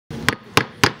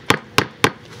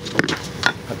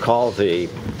Call the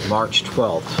March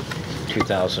 12th,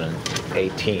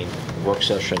 2018 work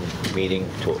session meeting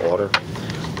to order.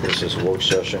 This is a work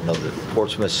session of the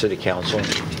Portsmouth City Council.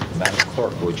 Madam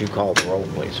Clerk, would you call the roll,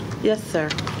 please? Yes, sir.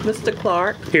 Mr.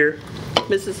 Clark. Here.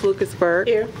 Mrs. Lucasberg.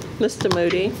 Here. Mr.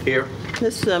 Moody. Here.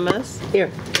 Ms. Simmons. Here.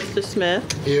 Mr.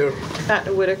 Smith. Here.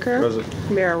 Dr. Whitaker. Present.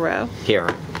 Mayor Rowe.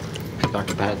 Here.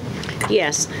 Dr. Patton?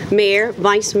 Yes, Mayor,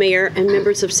 Vice Mayor, and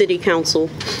members of City Council.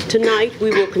 Tonight,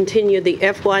 we will continue the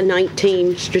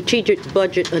FY19 Strategic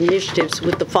Budget Initiatives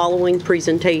with the following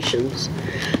presentations.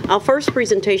 Our first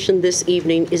presentation this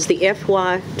evening is the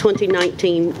FY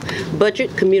 2019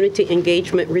 Budget Community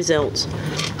Engagement Results.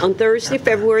 On Thursday,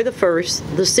 February the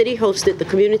 1st, the City hosted the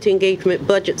Community Engagement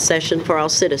Budget Session for our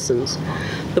citizens.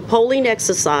 The polling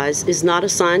exercise is not a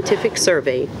scientific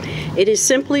survey. It is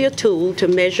simply a tool to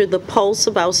measure the pulse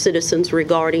of our citizens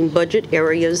regarding budget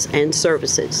areas and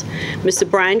services. Mr.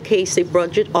 Brian Casey,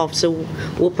 Budget Officer,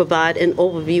 will provide an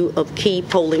overview of key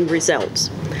polling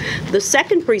results. The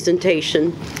second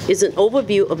presentation is an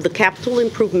overview of the Capital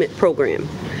Improvement Program.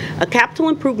 A Capital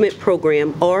Improvement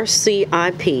Program, or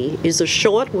CIP, is a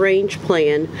short-range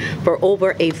plan for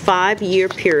over a 5-year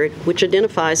period which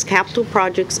identifies capital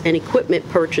projects and equipment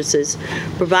purchases,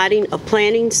 providing a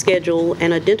planning schedule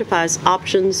and identifies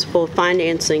options for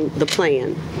financing the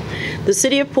plan. The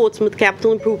City of Portsmouth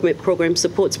Capital Improvement Program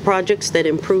supports projects that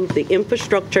improve the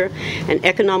infrastructure and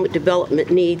economic development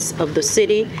needs of the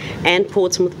city and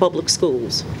Portsmouth Public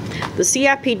Schools. The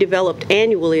CIP developed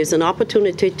annually is an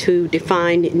opportunity to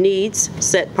define needs,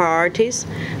 set priorities,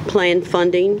 plan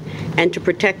funding, and to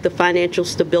protect the financial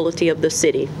stability of the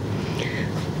city.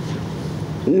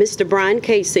 Mr. Brian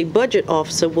Casey, Budget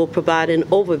Officer, will provide an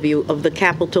overview of the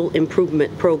Capital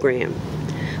Improvement Program.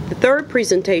 The third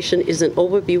presentation is an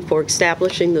overview for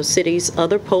establishing the city's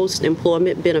other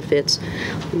post-employment benefits,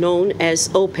 known as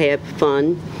OPEB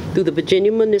Fund, through the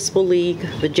Virginia Municipal League,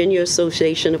 Virginia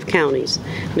Association of Counties.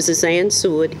 Mrs. Ann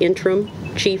Seward, Interim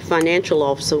Chief Financial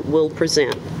Officer, will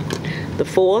present. The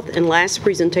fourth and last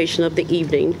presentation of the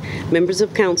evening, members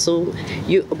of council,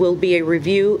 will be a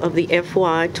review of the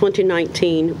FY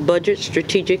 2019 Budget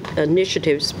Strategic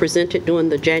Initiatives presented during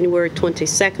the January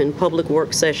 22nd public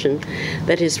work session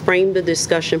that has framed the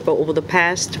discussion for over the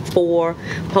past 4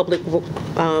 public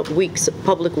weeks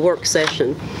public work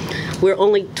session. We're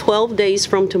only 12 days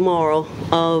from tomorrow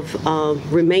of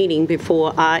remaining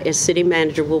before I, as City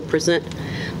Manager, will present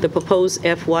the proposed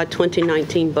FY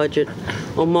 2019 budget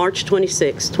on March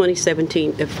 26,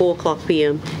 2017 at 4:00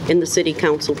 p.m. in the City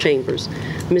Council chambers.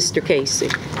 Mr. Casey.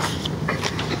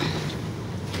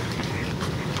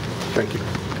 Thank you.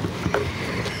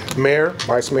 Mayor,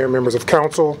 Vice Mayor, members of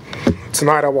council,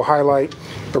 tonight I will highlight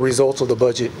the results of the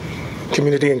Budget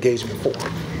Community Engagement Forum.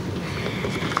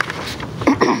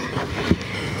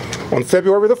 On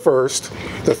February the 1st,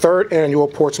 the 3rd Annual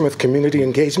Portsmouth Community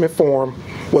Engagement Forum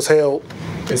was held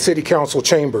in City Council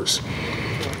chambers.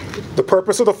 The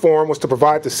purpose of the forum was to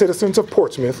provide the citizens of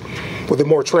Portsmouth with a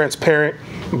more transparent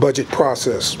budget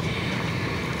process.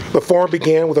 The forum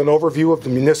began with an overview of the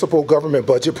municipal government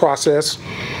budget process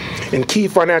and key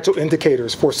financial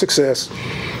indicators for success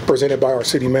presented by our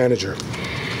city manager.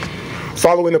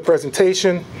 Following the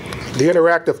presentation, the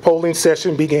interactive polling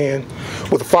session began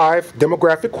with 5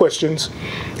 demographic questions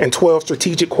and 12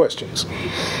 strategic questions,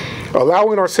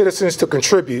 allowing our citizens to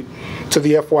contribute to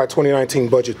the FY 2019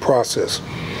 budget process.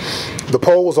 The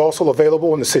poll was also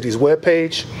available on the city's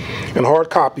webpage, and hard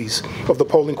copies of the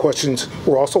polling questions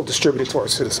were also distributed to our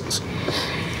citizens.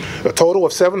 A total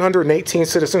of 718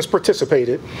 citizens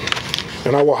participated,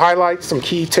 and I will highlight some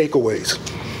key takeaways.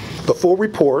 The full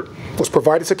report was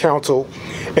provided to council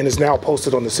and is now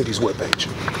posted on the city's webpage.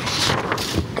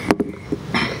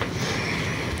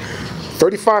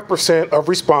 35% of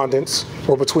respondents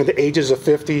were between the ages of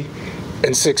 50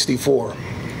 and 64.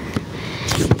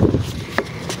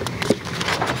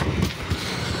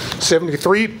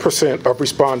 73% of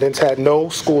respondents had no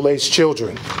school-aged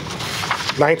children.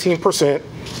 19%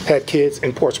 had kids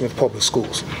in Portsmouth Public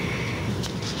Schools.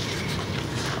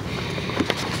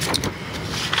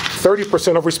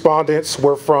 30% of respondents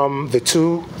were from the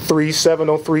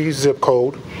 23703 zip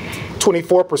code.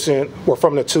 24% were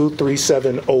from the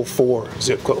 23704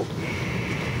 zip code.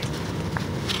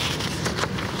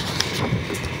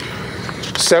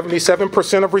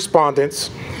 77% of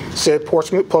respondents said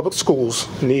Portsmouth Public Schools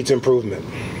needs improvement.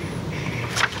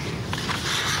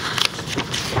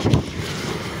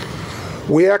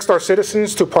 We asked our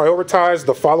citizens to prioritize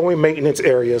the following maintenance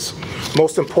areas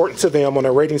most important to them on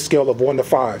a rating scale of 1 to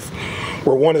 5,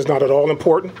 where 1 is not at all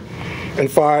important and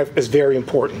 5 is very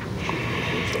important.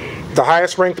 The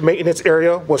highest ranked maintenance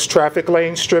area was traffic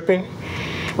lane stripping,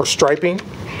 or striping,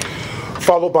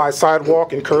 followed by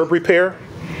sidewalk and curb repair,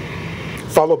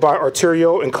 followed by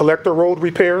arterial and collector road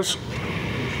repairs,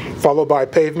 followed by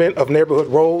pavement of neighborhood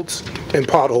roads and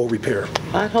pothole repair.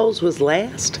 Potholes was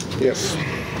last? Yes.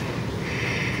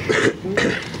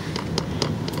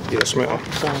 Yes, ma'am.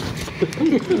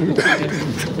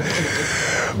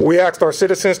 We asked our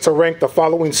citizens to rank the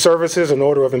following services in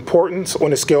order of importance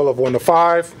on a scale of 1 to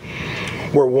 5,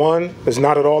 where 1 is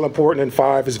not at all important and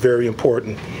 5 is very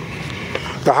important.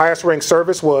 The highest ranked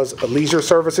service was leisure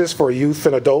services for youth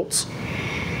and adults,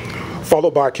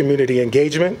 followed by community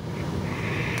engagement,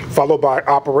 followed by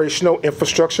operational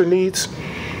infrastructure needs,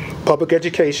 public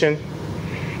education,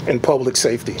 and public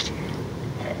safety.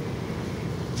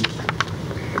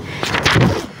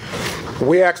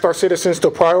 We asked our citizens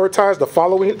to prioritize the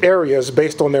following areas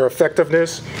based on their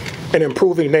effectiveness in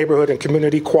improving neighborhood and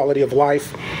community quality of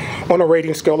life on a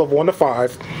rating scale of 1 to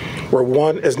 5, where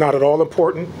 1 is not at all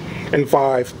important and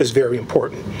 5 is very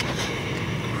important.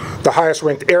 The highest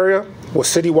ranked area was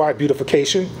citywide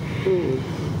beautification,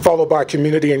 followed by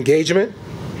community engagement,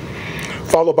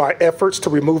 followed by efforts to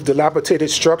remove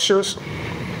dilapidated structures,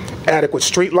 adequate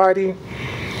street lighting,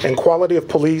 and quality of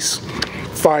police,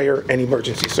 fire, and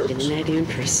emergency service. Isn't that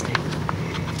interesting?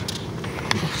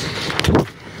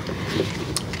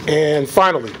 And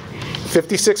finally,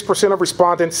 56% of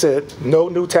respondents said no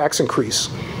new tax increase.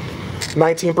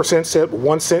 19% said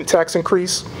 1 cent tax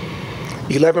increase.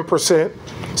 11%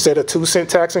 said a 2 cent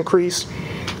tax increase.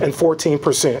 And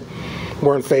 14%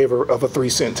 were in favor of a 3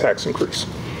 cent tax increase.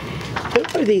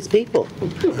 Who are these people?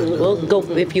 Well,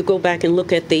 if you go back and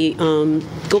look at the,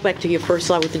 go back to your first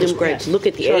slide with the demographics, look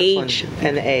at the First age. one,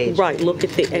 and the age. Right, look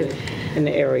at the, in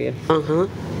the area.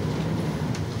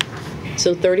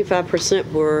 So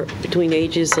 35% were between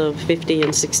ages of 50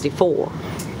 and 64.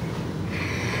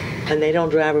 And they don't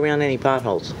drive around any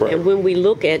potholes. And when we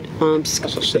look at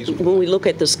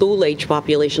the school age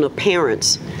population of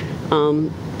parents,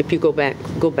 if you go back,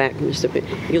 Mr.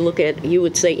 Pitt, you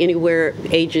would say anywhere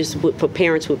ages for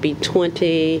parents would be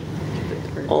 20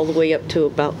 all the way up to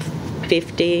about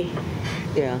 50.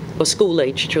 Yeah. For school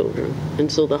age children.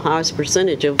 And so the highest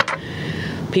percentage of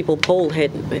people polled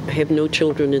have no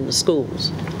children in the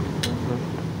schools.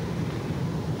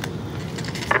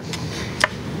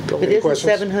 But isn't questions?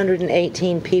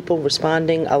 718 people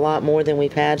responding a lot more than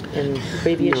we've had in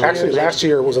previous years? Actually, last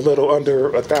year was a little under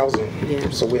 1,000, Yeah.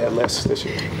 so we had less this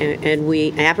year. And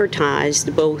we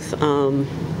advertised both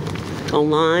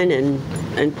online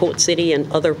and Port City and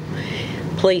other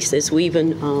places. We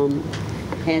even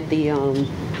had the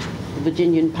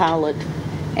Virginian pilot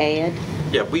ad.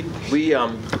 Yeah, we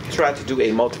tried to do a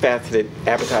multifaceted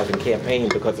advertising campaign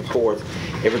because, of course,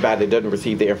 everybody doesn't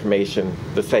receive the information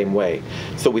the same way.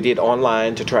 So we did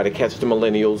online to try to catch the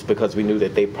millennials because we knew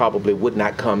that they probably would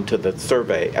not come to the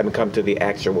survey and come to the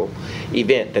actual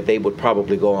event, that they would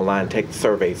probably go online and take the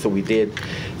survey. So we did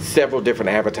several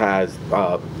different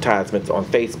advertisements on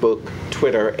Facebook,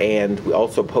 Twitter, and we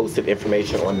also posted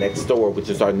information on Nextdoor, which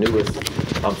is our newest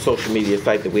social media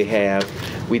site that we have.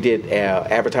 We did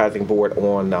advertising board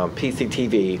on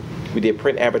PCTV. We did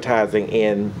print advertising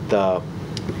in the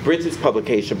Bridges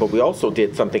publication, but we also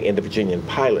did something in the Virginian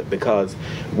Pilot because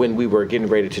when we were getting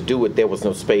ready to do it, there was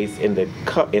no space in the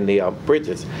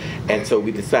Bridges, and so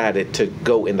we decided to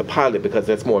go in the Pilot because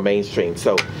that's more mainstream.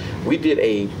 So we did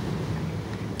a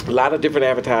lot of different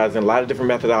advertising, a lot of different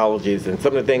methodologies, and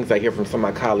some of the things I hear from some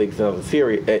of my colleagues in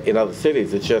other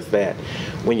cities, it's just that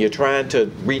when you're trying to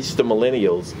reach the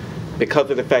millennials, because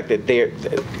of the fact that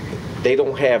they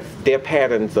don't have their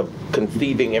patterns of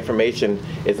conceiving information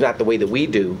is not the way that we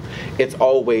do. It's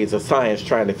always a science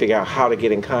trying to figure out how to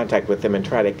get in contact with them and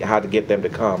how to get them to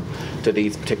come to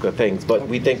these particular things. But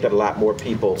we think that a lot more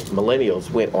people, millennials,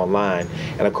 went online,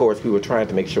 and of course we were trying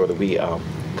to make sure that we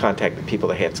contacted people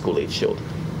that had school-age children.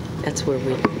 That's where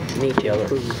we need to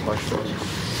improve.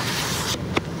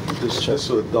 Just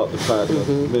so Dr.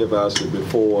 Patton may have asked it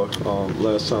before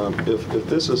last time. If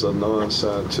this is a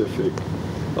non-scientific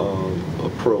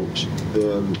approach,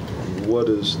 then what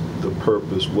is the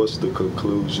purpose? What's the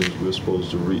conclusions we're supposed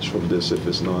to reach from this if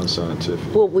it's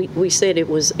non-scientific? Well, we said it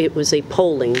was a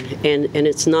polling, and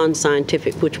it's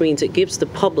non-scientific, which means it gives the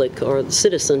public or the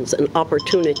citizens an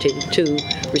opportunity to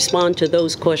respond to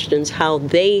those questions how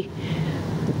they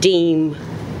deem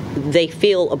they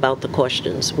feel about the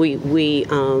questions. We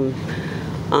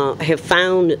have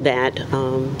found that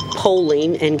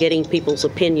polling and getting people's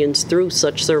opinions through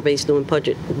such surveys during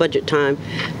budget time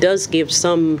does give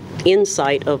some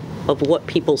insight of what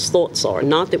people's thoughts are.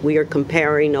 Not that we are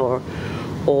comparing or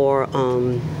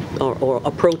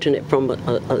approaching it from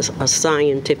a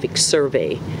scientific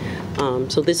survey,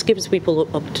 So this gives people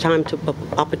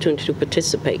opportunity to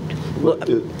participate. But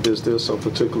is there some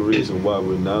particular reason why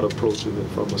we're not approaching it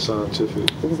from a scientific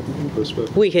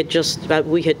perspective? We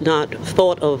had not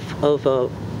thought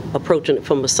of approaching it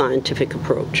from a scientific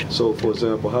approach. So, for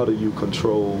example, how do you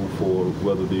control for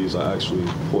whether these are actually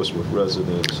Portsmouth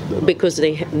residents? Because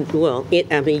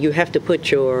you have to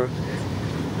put your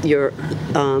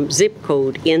zip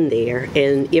code in there,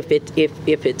 and if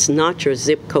it's not your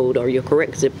zip code or your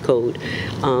correct zip code,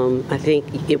 I think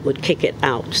it would kick it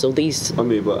out. So these. I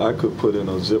mean, but I could put in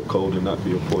a zip code and not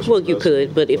be a Portsmouth Well, you resident,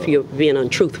 could, but if you're being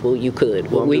untruthful, you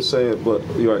could. Well, I'm just saying, but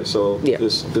you're right. So Yeah.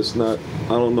 it's not.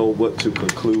 I don't know what to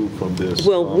conclude from this.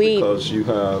 Well, because you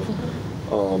have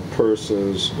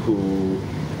persons who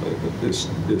is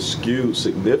skewed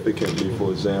significantly,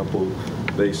 for example,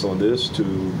 based on this, to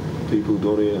people who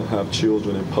don't even have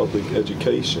children in public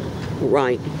education.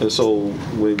 Right. And so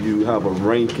when you have a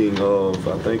ranking of,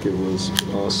 I think it was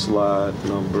slide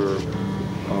number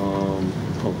on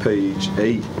page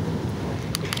 8.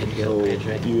 So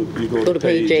you go to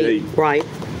page 8. Right.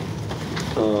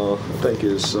 I think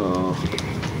it's,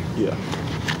 yeah.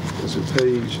 Is it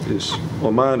page,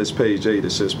 on mine is page 8, it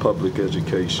says public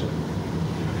education.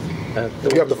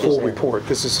 You have the full report.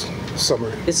 This is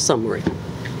summary. It's summary.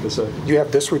 What's that? You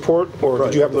have this report, or Right,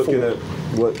 did you have the looking full? at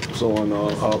what's on our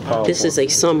PowerPoint. This is a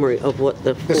summary of what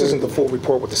the. This isn't the full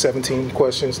report with the 17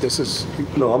 questions. This is.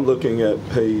 No, I'm looking at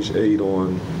page 8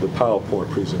 on the PowerPoint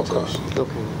presentation.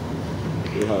 Okay.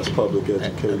 It has public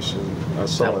education. I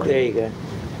saw it. There you go.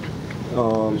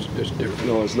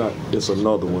 No, it's not. It's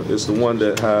another one. It's the one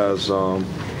that has.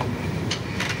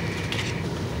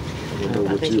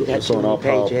 I think you got It's on two our on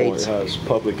page PowerPoint. 8. It has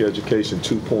public education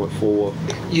 2.4.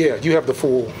 Yeah, you have the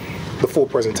full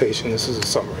presentation. This is a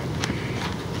summary.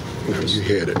 You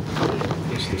had it.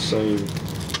 It's the same.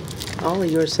 All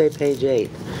of yours say page 8.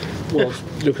 Well,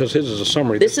 because his is a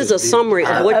summary. This is a summary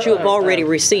of what you have already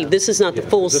received. This is not the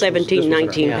full this was- 17, this was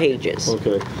 19 yeah. pages.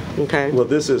 Okay. Okay? Well,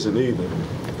 this isn't either.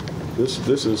 This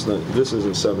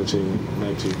isn't 17,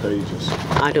 19 pages.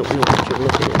 I don't know what you're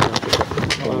looking at,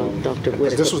 Dr.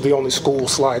 Whitaker. This was the only school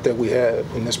slide that we had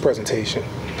in this presentation.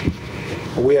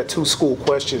 We had 2 school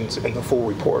questions in the full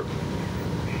report.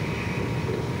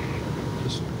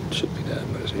 Should be that,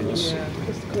 but it's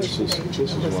This is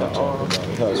what I'm talking about.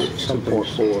 It has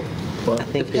 2.4. I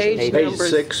think it's page page number- Page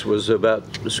 6 was about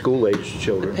school-age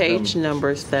children. Page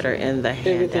numbers that are in the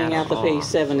handout. Everything after page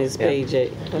 7 is page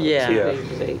 8. Yeah. Yeah.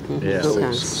 Page 8. Yeah.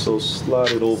 Okay. So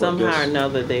slide it over. Somehow or I guess,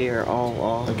 another, they are all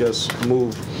off. I guess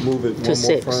move it To one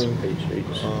 6. more frame. Page 8.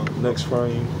 Next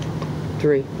frame.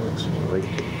 3.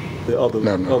 The other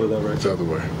No, other it's the direction. other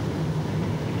way.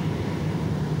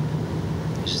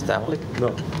 Just that one. No.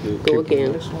 Go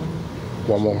again.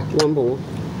 One more. One more.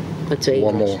 Let's say.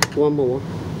 One more. One more.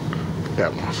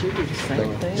 That one. Should be the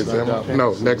same Is thing. that one?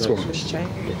 No, next one. Just change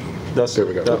it. That's There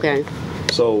we go. that- Okay.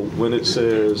 So when it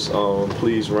says,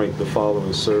 please rank the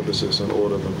following services in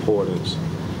order of importance,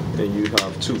 and you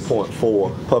have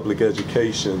 2.4, public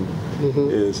education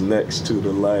is next to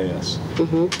the last.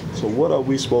 So what are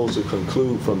we supposed to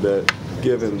conclude from that,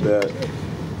 given that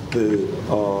the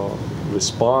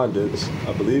respondents,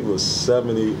 I believe it was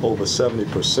over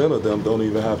 70% of them don't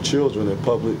even have children in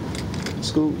public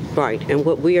school? Right. And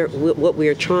what we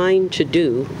are trying to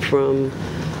do from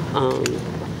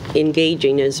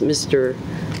engaging as Mr.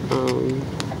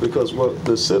 Because what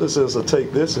the citizens will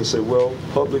take this and say, well,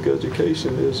 public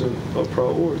education isn't a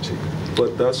priority.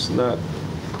 But that's not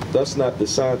the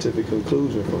scientific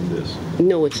conclusion from this.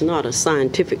 No, it's not a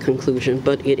scientific conclusion,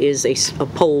 but it is a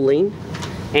polling,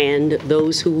 and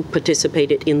those who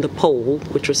participated in the poll,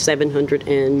 which was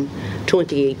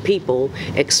 728 people,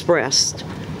 expressed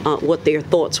what their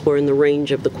thoughts were in the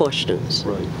range of the questions.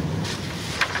 Right.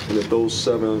 And if those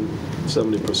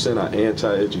 70% are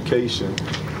anti-education,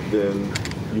 then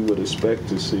you would expect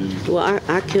to see. Well,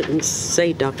 I couldn't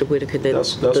say, Dr. Whitaker, that...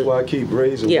 That's why I keep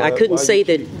raising. Yeah, I couldn't say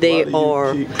that they are...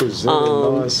 Why do you keep presenting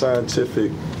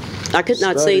non-scientific? I could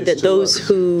not say that studies to those us?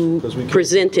 who 'Cause we can't-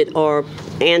 presented are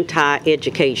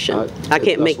anti-education. I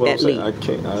can't make that That's what I'm leap.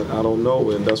 saying. I don't know,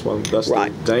 and that's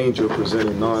Right. the danger of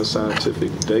presenting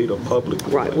non-scientific data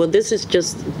publicly. Right. Well, this is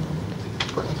just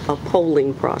a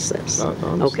polling process. I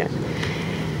understand. Okay.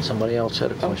 Somebody else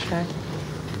had a question?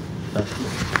 Okay.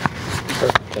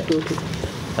 Okay.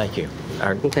 Thank you.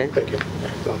 Okay. Thank you.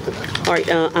 All right.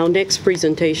 Our next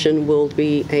presentation will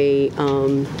be a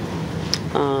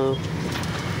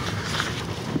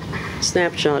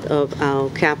snapshot of our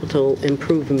capital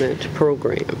improvement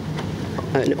program,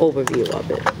 an overview of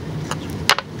it,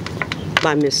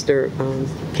 by Mr.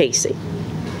 Casey.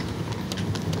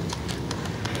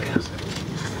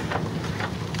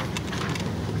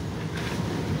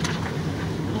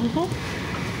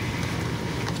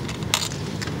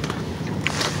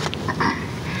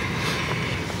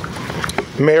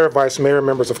 Mayor, Vice Mayor,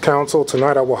 members of council,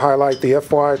 tonight I will highlight the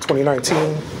FY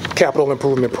 2019 Capital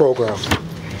Improvement Program.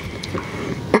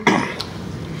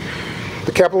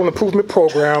 The Capital Improvement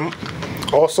Program,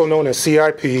 also known as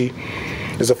CIP,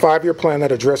 is a 5-year plan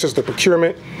that addresses the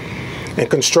procurement and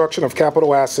construction of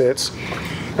capital assets,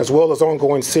 as well as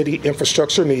ongoing city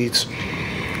infrastructure needs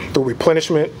through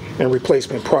replenishment and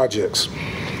replacement projects.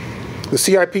 The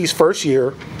CIP's first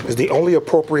year is the only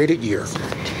appropriated year.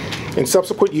 In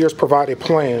subsequent years, provide a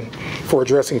plan for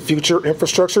addressing future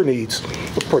infrastructure needs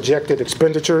with projected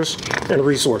expenditures and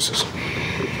resources.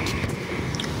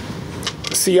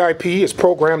 The CIP is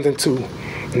programmed into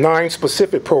 9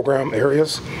 specific program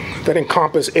areas that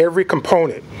encompass every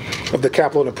component of the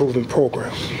capital improvement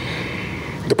program.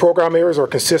 The program areas are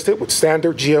consistent with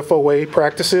standard GFOA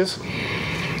practices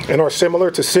and are similar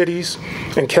to cities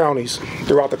and counties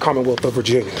throughout the Commonwealth of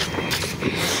Virginia.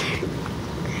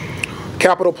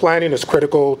 Capital planning is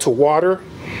critical to water,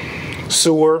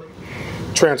 sewer,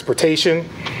 transportation,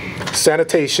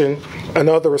 sanitation, and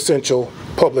other essential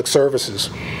public services.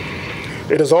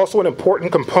 It is also an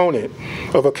important component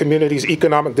of a community's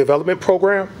economic development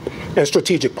program and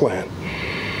strategic plan.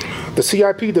 The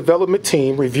CIP development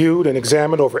team reviewed and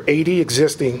examined over 80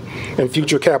 existing and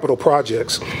future capital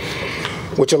projects,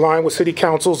 which align with City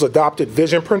Council's adopted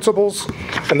vision principles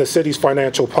and the city's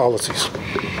financial policies.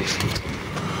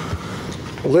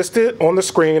 Listed on the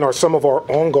screen are some of our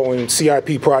ongoing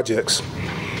CIP projects.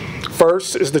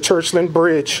 First is the Churchland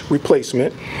Bridge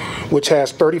replacement, which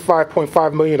has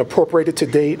 $35.5 million appropriated to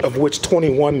date, of which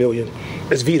 $21 million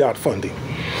is VDOT funding.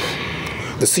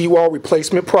 The seawall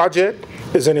replacement project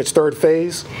is in its 3rd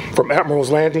phase from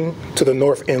Admiral's Landing to the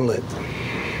North Inlet.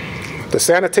 The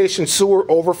Sanitation Sewer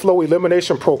Overflow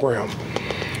Elimination Program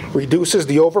reduces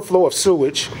the overflow of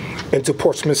sewage into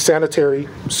Portsmouth's sanitary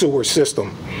sewer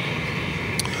system.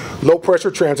 Low-pressure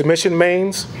transmission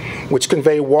mains, which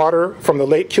convey water from the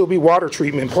Lake Kilby Water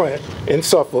Treatment Plant in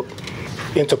Suffolk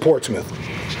into Portsmouth.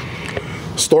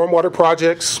 Stormwater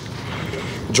projects,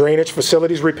 drainage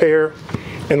facilities repair,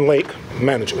 and lake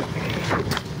management.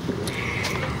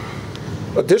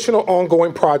 Additional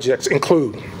ongoing projects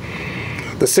include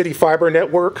the City Fiber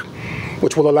Network,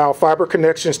 which will allow fiber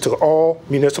connections to all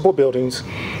municipal buildings,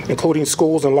 including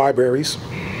schools and libraries.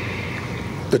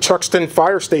 The Truxton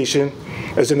Fire Station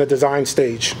is in the design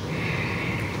stage.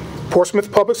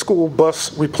 Portsmouth Public School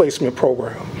Bus Replacement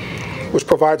Program, which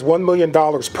provides $1 million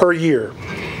per year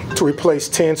to replace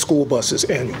 10 school buses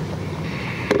annually.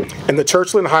 And the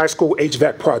Churchland High School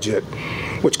HVAC project,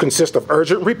 which consists of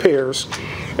urgent repairs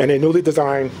and a newly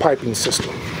designed piping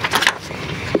system.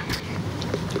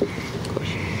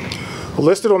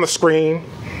 Listed on the screen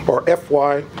are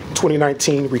FY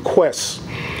 2019 requests,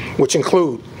 which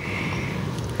include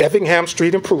Effingham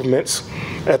Street improvements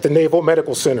at the Naval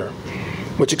Medical Center,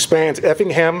 which expands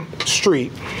Effingham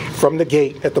Street from the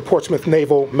gate at the Portsmouth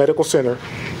Naval Medical Center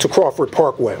to Crawford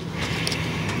Parkway.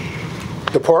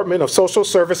 Department of Social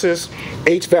Services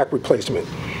HVAC replacement.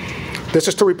 This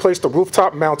is to replace the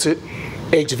rooftop-mounted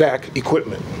HVAC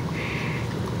equipment.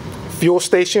 Fuel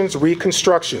stations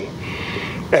reconstruction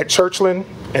at Churchland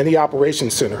and the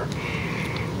Operations Center.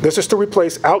 This is to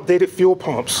replace outdated fuel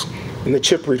pumps in the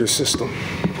chip reader system.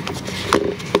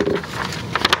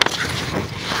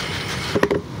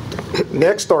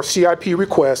 Next are CIP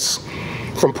requests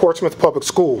from Portsmouth Public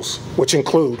Schools, which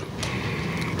include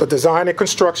the design and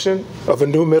construction of a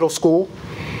new middle school,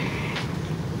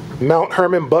 Mount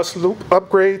Herman bus loop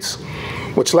upgrades,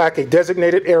 which lack a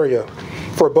designated area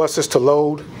for buses to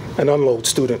load and unload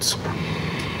students,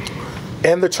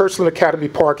 and the Churchland Academy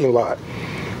parking lot,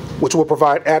 which will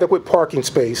provide adequate parking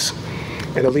space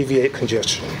and alleviate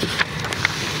congestion.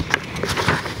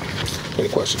 Any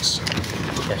questions?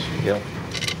 Yes, Gil.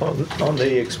 On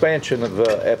the expansion of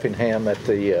Effingham at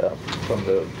the from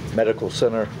the medical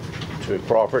center to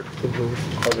Crawford,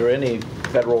 are there any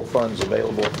federal funds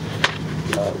available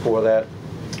for that?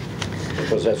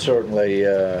 Because that certainly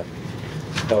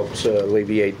helps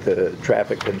alleviate the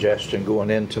traffic congestion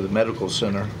going into the medical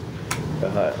center.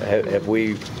 Have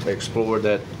we explored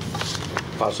that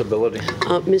possibility?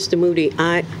 Mr. Moody,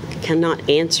 I cannot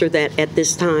answer that at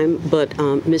this time, but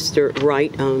Mr.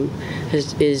 Wright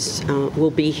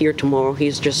will be here tomorrow.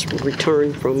 He's just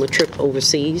returned from a trip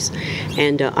overseas,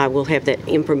 and I will have that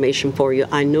information for you.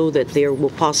 I know that there will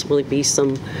possibly be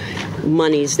some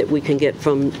monies that we can get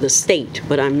from the state,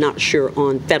 but I'm not sure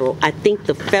on federal. I think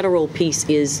the federal piece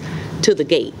is to the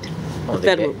gate. On the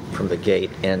Federal. gate- From the gate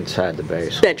inside the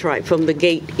base. That's right, from the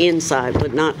gate inside,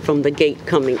 but not from the gate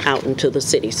coming out into the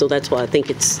city. So that's why I think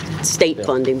it's state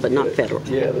funding, but not federal.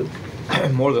 Yeah,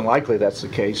 more than likely that's the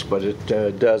case, but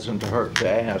it doesn't hurt to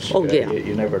ask. Oh, yeah.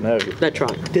 You never know. That's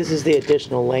right. This is the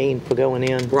additional lane for going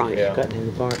in. Right. Yeah. Cutting in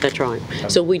the park. That's right.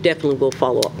 So we definitely will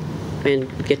follow up and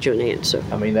get you an answer.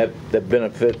 I mean, that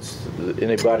benefits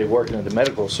anybody working at the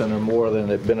medical center more than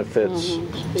it benefits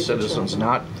citizens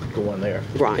not going there.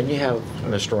 Right. Can you have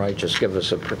Mr. Wright just give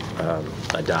us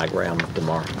a diagram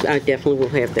tomorrow? I definitely will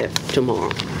have that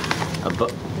tomorrow.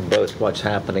 Both what's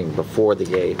happening before the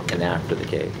gate and after the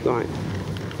gate. Right.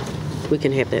 We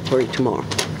can have that for you tomorrow.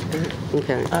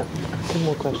 Okay. One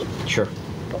more question. Sure.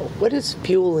 What is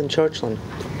fuel in Churchland?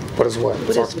 What is what?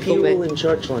 What is fuel in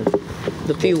Churchland?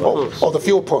 The fuel pumps. Oh, the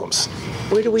fuel pumps.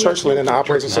 Where do we have Churchland in the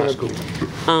operations center.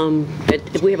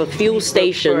 We have a fuel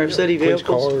station. For our city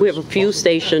vehicles? We have a fuel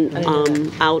station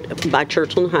out by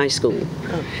Churchland High School.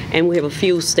 And we have a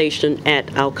fuel station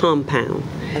at our compound.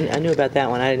 I knew about that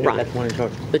one. I didn't know Right. about the one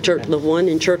in Churchland. The one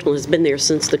in Churchland has been there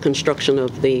since the construction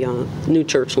of the new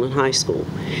Churchland High School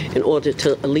in order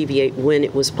to alleviate when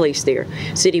it was placed there,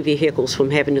 city vehicles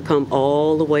from having to come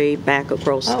all the way back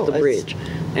across Oh, the that's- bridge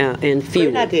and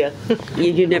fuel. Great idea.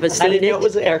 You never seen it? didn't know it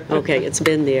was there. Okay, it's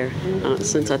been there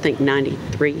since I think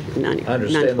 93, 90. I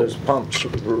understand 94. those pumps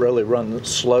really run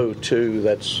slow too.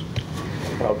 That's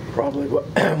probably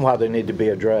why they need to be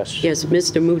addressed. Yes,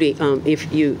 Mr. Moody,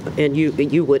 if you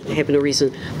would have no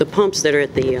reason, the pumps that are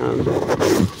at the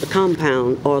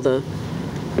compound are the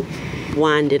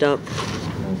winded up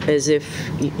as if,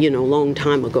 long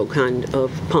time ago kind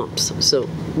of pumps. So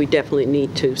we definitely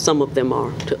need to, some of them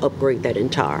are, to upgrade that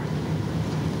entire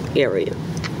area.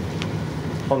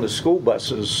 On the school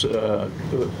buses,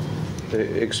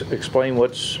 explain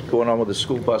what's going on with the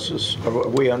school buses. Are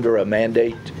we under a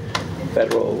mandate,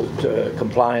 federal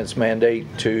compliance mandate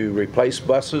to replace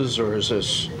buses, or is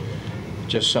this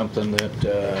just something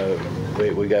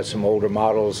that we got some older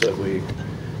models that we...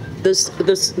 The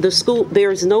school,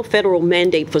 there is no federal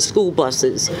mandate for school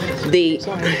buses. The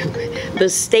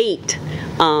state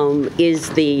is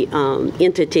the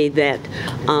entity that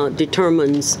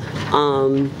determines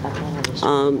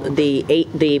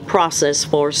the process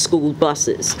for school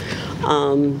buses.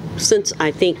 Since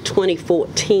I think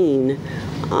 2014,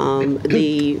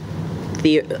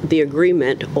 the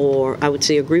agreement, or I would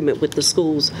say agreement with the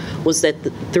schools, was that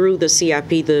through the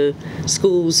CIP, the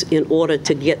schools, in order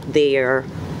to get their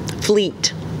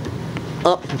fleet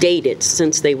updated,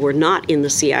 since they were not in the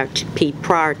CIP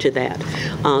prior to that,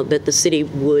 that the city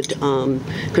would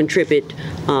contribute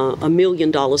 $1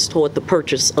 million toward the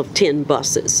purchase of 10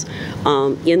 buses.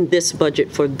 In this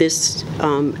budget for this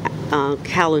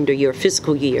calendar year,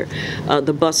 fiscal year,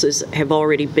 the buses have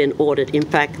already been ordered. In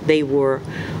fact, they are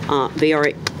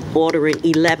ordering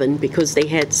 11 because they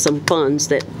had some funds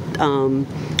that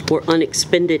were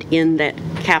unexpended in that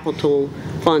capital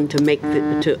fund to make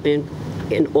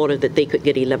in order that they could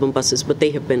get 11 buses, but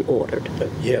they have been ordered.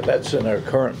 Yeah, that's in our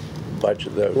current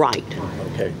budget, though. Right.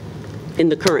 Okay. In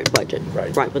the current budget.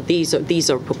 Right. Right, but these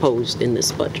are proposed in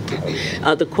this budget.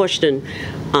 The question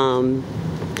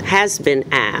has been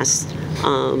asked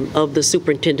of the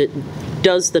superintendent,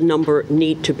 does the number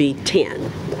need to be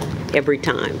 10 every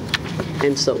time?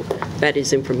 And so that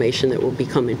is information that will be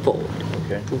coming forward.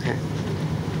 Okay. Okay.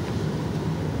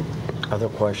 Other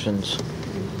questions?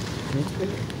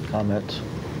 Comments?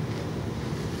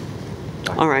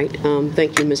 All right.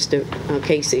 Thank you, Mr.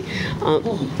 Casey.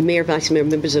 Mayor, Vice Mayor,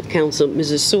 members of council,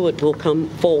 Mrs. Seward will come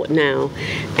forward now.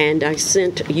 And I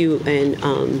sent you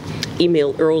an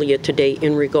email earlier today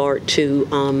in regard to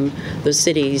the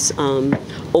city's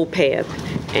OPEB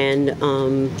and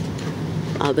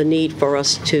the need for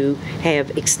us to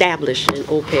have established an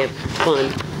OPEB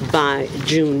fund by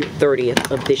June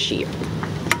 30th of this year.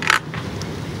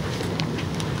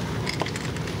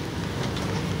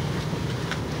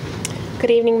 Good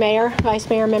evening, Mayor, Vice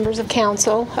Mayor, members of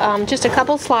council. Just a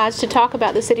couple slides to talk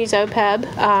about the city's OPEB.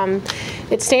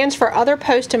 It stands for Other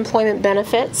Post-Employment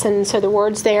Benefits, and so the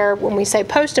words there, when we say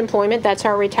post-employment, that's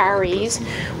our retirees.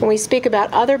 When we speak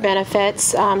about other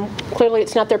benefits, clearly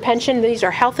it's not their pension. These are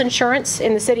health insurance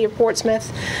in the city of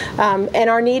Portsmouth, and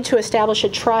our need to establish a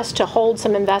trust to hold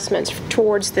some investments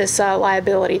towards this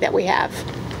liability that we have.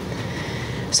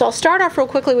 So I'll start off real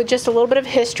quickly with just a little bit of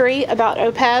history about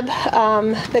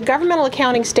OPEB. The Governmental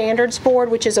Accounting Standards Board,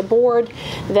 which is a board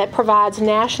that provides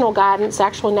national guidance,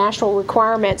 actual national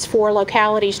requirements for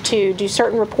localities to do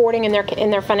certain reporting in their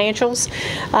financials.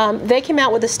 They came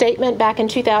out with a statement back in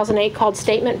 2008 called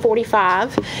Statement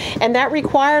 45, and that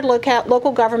required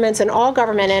local governments and all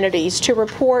government entities to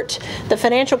report the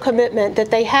financial commitment that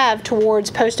they have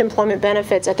towards post-employment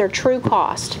benefits at their true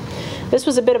cost. This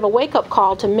was a bit of a wake-up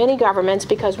call to many governments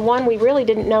because, one, we really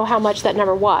didn't know how much that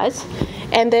number was,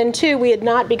 and then, two, we had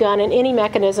not begun in any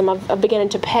mechanism of beginning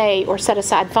to pay or set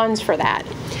aside funds for that.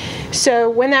 So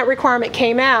when that requirement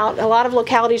came out, a lot of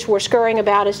localities were scurrying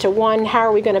about as to, one, how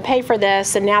are we going to pay for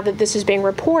this? And now that this is being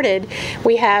reported,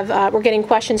 we're getting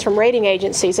questions from rating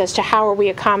agencies as to how are we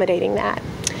accommodating that.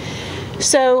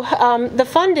 So the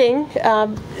funding,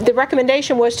 the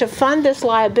recommendation was to fund this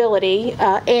liability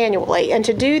annually, and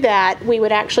to do that we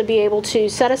would actually be able to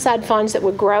set aside funds that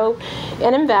would grow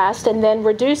and invest and then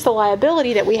reduce the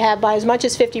liability that we have by as much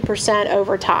as 50%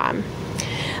 over time.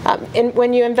 And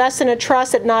when you invest in a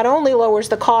trust, it not only lowers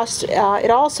the cost, it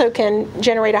also can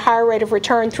generate a higher rate of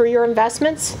return through your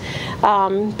investments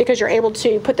because you're able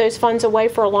to put those funds away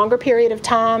for a longer period of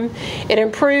time. It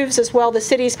improves as well the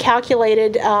city's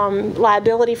calculated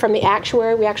liability from the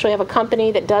actuary. We actually have a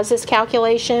company that does this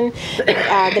calculation.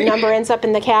 The number ends up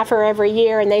in the CAFR every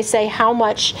year, and they say how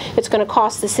much it's going to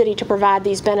cost the city to provide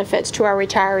these benefits to our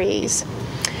retirees.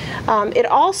 It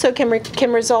also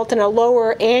can result in a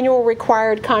lower annual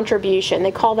required contribution.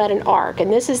 They call that an ARC,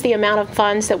 and this is the amount of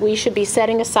funds that we should be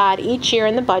setting aside each year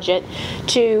in the budget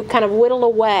to kind of whittle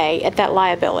away at that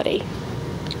liability.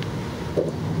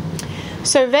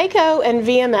 So VACO and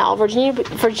VML,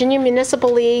 Virginia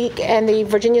Municipal League and the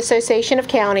Virginia Association of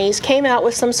Counties, came out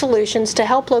with some solutions to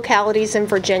help localities in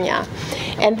Virginia.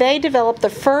 And they developed the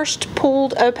first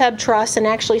pooled OPEB trust, and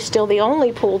actually still the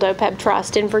only pooled OPEB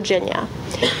trust in Virginia.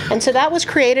 And so that was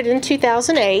created in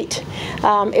 2008.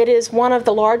 It is one of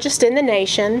the largest in the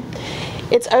nation.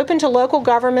 It's open to local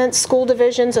governments, school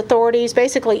divisions, authorities,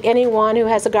 basically anyone who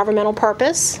has a governmental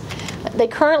purpose. They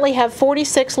currently have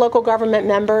 46 local government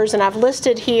members, and I've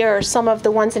listed here some of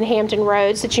the ones in Hampton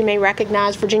Roads that you may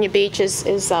recognize. Virginia Beach is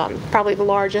probably the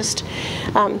largest.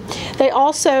 They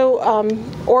also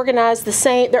organize the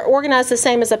same. They're organized the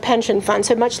same as a pension fund.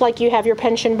 So much like you have your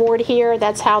pension board here,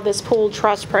 that's how this pooled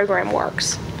trust program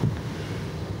works.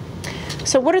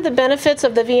 So what are the benefits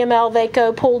of the VML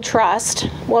VACO pooled trust?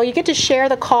 Well, you get to share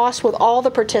the cost with all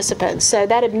the participants. So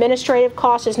that administrative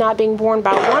cost is not being borne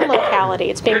by one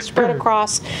locality. It's being spread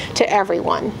across to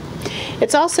everyone.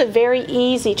 It's also very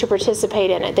easy to participate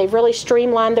in it. They've really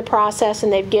streamlined the process,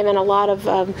 and they've given a lot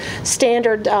of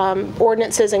standard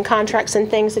ordinances and contracts and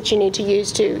things that you need to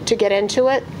use to get into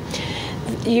it.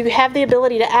 You have the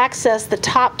ability to access the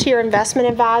top-tier investment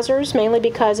advisors, mainly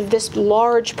because of this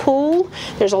large pool.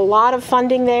 There's a lot of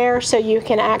funding there, so you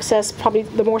can access probably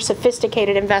the more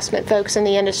sophisticated investment folks in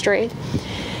the industry.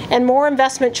 And more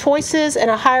investment choices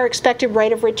and a higher expected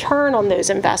rate of return on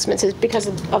those investments is because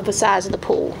of the size of the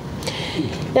pool.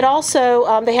 It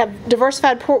also, they have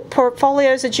diversified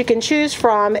portfolios that you can choose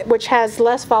from, which has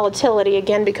less volatility,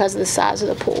 again, because of the size of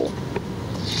the pool.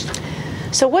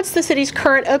 So what's the city's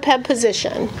current OPEB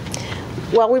position?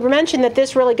 Well, we mentioned that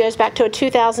this really goes back to a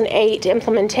 2008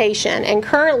 implementation, and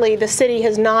currently the city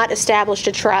has not established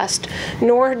a trust,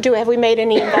 nor have we made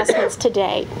any investments to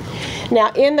date.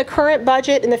 Now, in the current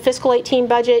budget, in the fiscal 18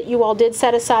 budget, you all did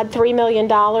set aside $3 million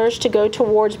to go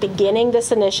towards beginning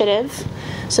this initiative.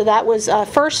 So that was a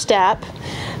first step.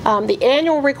 The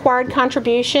annual required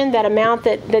contribution, that amount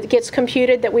that gets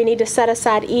computed that we need to set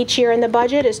aside each year in the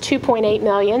budget, is $2.8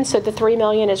 million. So the $3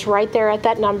 million is right there at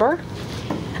that number.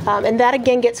 And that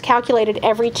again gets calculated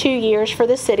every 2 years for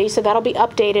the city, so that'll be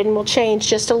updated and will change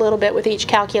just a little bit with each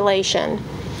calculation.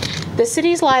 The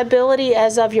city's liability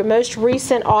as of your most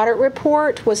recent audit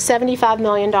report was $75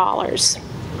 million.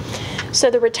 So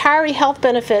the retiree health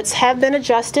benefits have been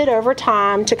adjusted over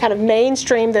time to kind of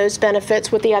mainstream those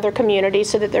benefits with the other communities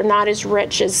so that they're not as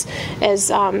rich as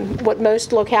what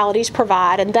most localities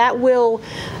provide, and that will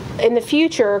in the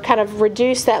future kind of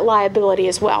reduce that liability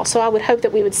as well. So I would hope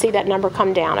that we would see that number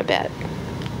come down a bit.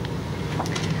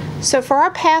 So for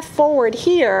our path forward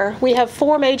here, we have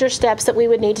 4 major steps that we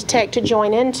would need to take to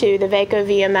join into the VACO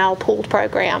VML pooled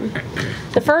program.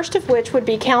 The first of which would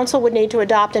be council would need to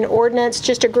adopt an ordinance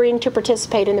just agreeing to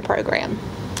participate in the program.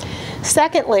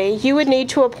 Secondly, you would need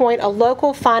to appoint a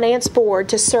local finance board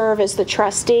to serve as the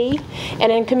trustee,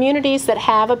 and in communities that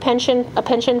have a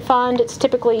pension fund, it's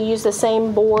typically use the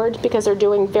same board because they're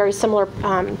doing very similar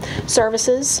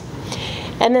services.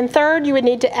 And then third, you would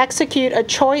need to execute a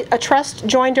trust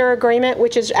joinder agreement,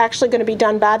 which is actually going to be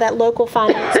done by that local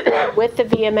finance board with the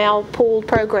VML pooled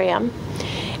program.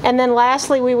 And then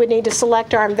lastly, we would need to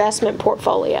select our investment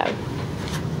portfolio.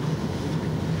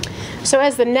 So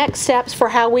as the next steps for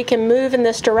how we can move in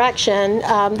this direction,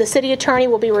 the city attorney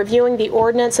will be reviewing the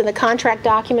ordinance and the contract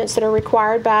documents that are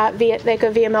required by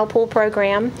VACO VML pool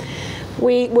program.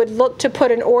 We would look to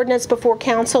put an ordinance before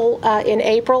council in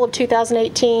April of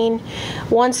 2018.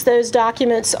 Once those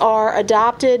documents are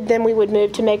adopted, then we would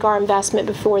move to make our investment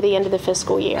before the end of the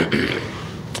fiscal year.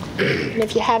 And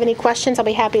if you have any questions, I'll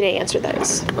be happy to answer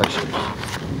those. Questions?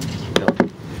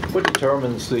 What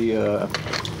determines the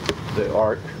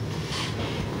ARC?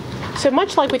 So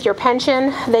much like with your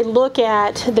pension, they look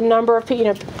at the number of,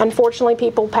 unfortunately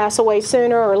people pass away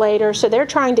sooner or later, so they're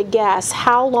trying to guess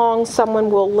how long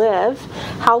someone will live,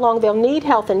 how long they'll need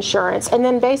health insurance, and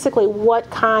then basically what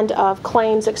kind of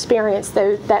claims experience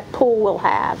that pool will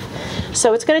have.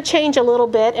 So it's going to change a little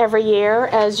bit every year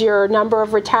as your number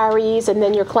of retirees and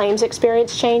then your claims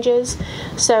experience changes.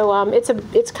 So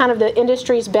it's kind of the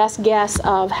industry's best guess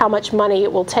of how much money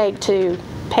it will take to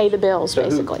pay the bills, So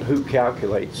basically. Who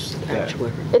calculates that?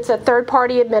 It's a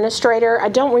third-party administrator. I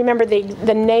don't remember the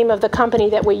name of the company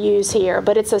that we use here,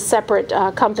 but it's a separate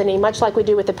company, much like we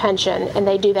do with the pension, and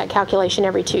they do that calculation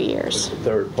every 2 years. It's a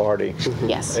third party.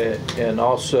 Yes. And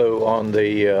also on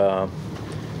the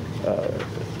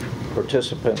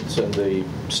participants in the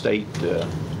state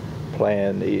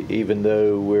plan, even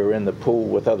though we're in the pool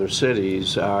with other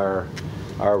cities, our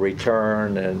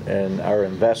return and our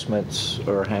investments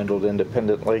are handled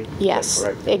independently? Yes,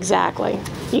 Correct? exactly.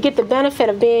 You get the benefit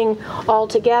of being all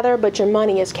together, but your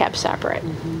money is kept separate.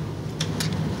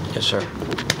 Yes, sir.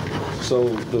 So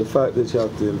the fact that you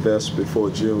have to invest before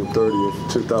June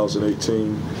 30th,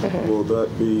 2018, will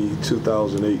that be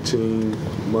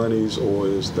 2018 monies, or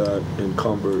is that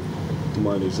encumbered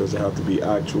monies? Does it have to be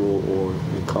actual or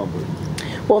encumbered?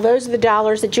 Well, those are the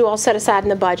dollars that you all set aside in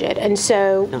the budget, and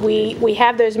so we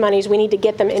have those monies. We need to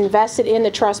get them invested in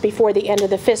the trust before the end of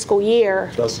the fiscal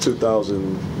year. That's the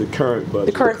current budget.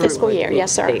 The current fiscal year,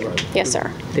 yes, sir. Right. Yes,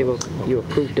 sir. You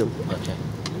approved them. Okay.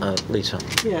 Lisa?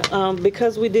 Yeah,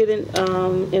 because we didn't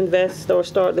invest or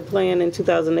start the plan in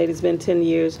 2008, it's been 10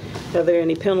 years. Are there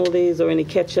any penalties or any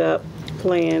catch-up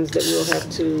plans that we'll have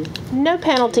to? No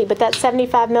penalty, but that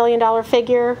 $75 million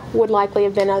figure would likely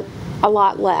have been a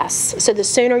lot less. So the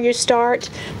sooner you start,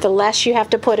 the less you have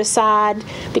to put aside,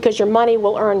 because your money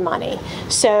will earn money.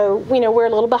 So, we're a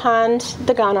little behind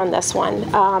the gun on this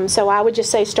one. So I would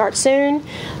just say start soon.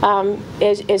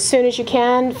 As soon as you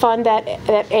can, fund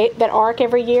that ARC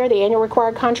every year, the annual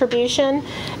required contribution,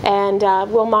 and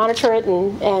we'll monitor it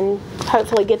and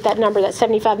hopefully get that number, that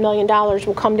 $75 million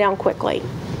will come down quickly.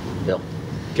 Bill?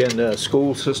 Can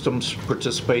school systems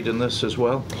participate in this as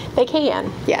well? They can,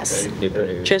 yes.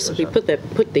 Chesapeake, put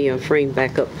the frame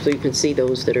back up so you can see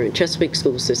those that are in. Chesapeake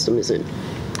school system is in.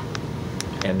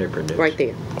 And they're produced. Right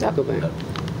there. Yep. Go back.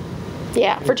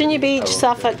 Yeah, Virginia Beach,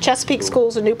 Suffolk, Chesapeake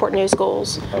schools, and Newport News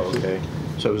schools. Oh, okay.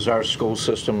 So is our school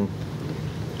system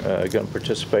going to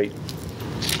participate?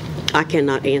 I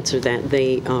cannot answer that.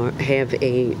 They have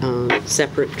a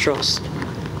separate trust.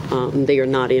 They are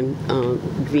not in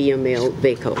VML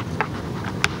VACO.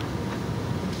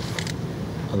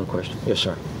 Other question? Yes,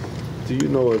 sir. Do you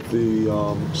know if the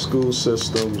school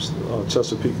systems,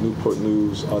 Chesapeake, Newport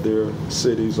News, are there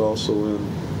cities also in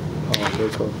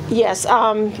VACO? Yes.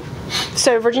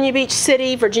 So Virginia Beach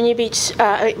City, Virginia Beach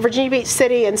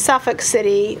City, and Suffolk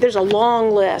City. There's a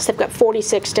long list. They've got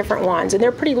 46 different ones, and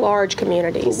they're pretty large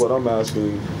communities. But what I'm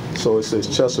asking, so it says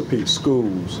Chesapeake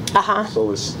schools.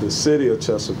 So it's the city of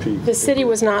Chesapeake. The city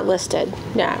was not listed.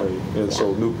 No. And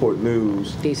so Newport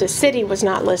News. The city was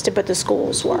not listed, but the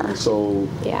schools were. So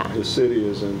yeah. The city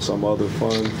is in some other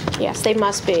fund. Yes, they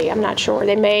must be. I'm not sure.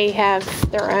 They may have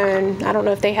their own. I don't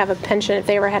know if they have a pension. If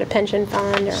they ever had a pension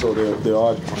fund. Or. So there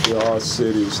are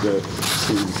cities that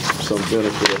see some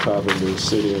benefit of having the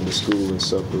city and the school in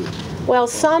separate. Well,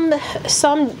 some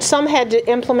had to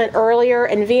implement earlier,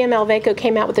 and VML VACO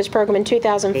came out with this program in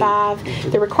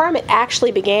 2005. The requirement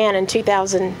actually began in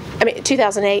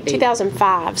 2008,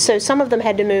 2005. So some of them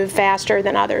had to move faster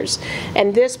than others.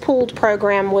 And this pooled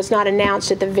program was not announced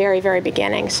at the very, very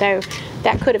beginning. So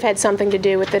that could have had something to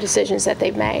do with the decisions that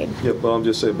they've made. Yeah, but I'm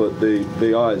just saying, but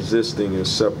they are existing in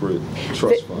separate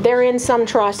trust funds. They're in some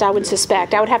trust, I would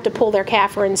suspect. I would have to pull their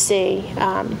CAFR and see.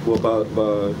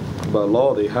 Well, by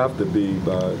law, they have to be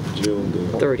by June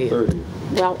the 30th.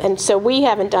 Well, and so we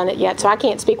haven't done it yet, so I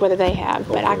can't speak whether they have,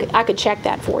 but I could check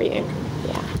that for you.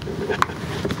 Yeah.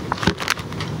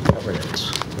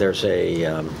 Governance. There's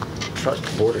a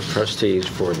Board of Trustees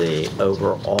for the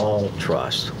overall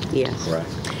trust. Yes. Correct.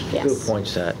 Yes. Who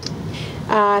appoints that?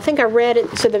 I think I read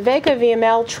it, so the VACO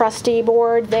VML trustee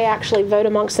board, they actually vote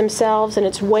amongst themselves, and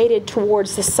it's weighted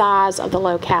towards the size of the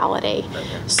locality.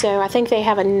 So I think they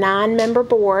have a 9-member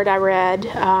board, I read,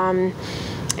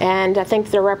 and I think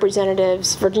their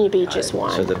representatives, Virginia Beach is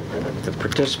one. So the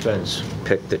participants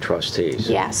pick the trustees?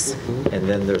 Yes. And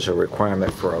then there's a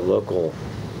requirement for a local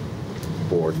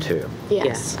board too?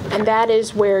 Yes, and that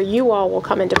is where you all will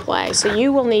come into play. So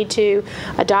you will need to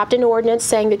adopt an ordinance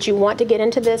saying that you want to get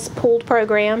into this pooled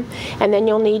program, and then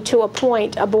you'll need to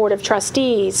appoint a board of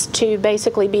trustees to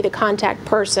basically be the contact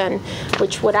person,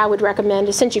 which what I would recommend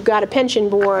is, since you've got a pension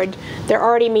board, they're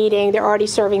already meeting, they're already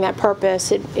serving that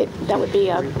purpose, that would be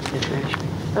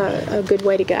a good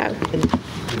way to go.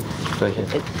 Go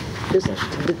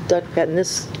ahead. Dr. Patton,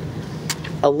 this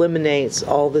eliminates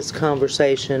all this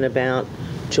conversation about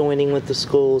joining with the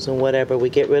schools and whatever. We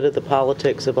get rid of the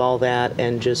politics of all that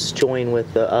and just join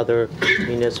with the other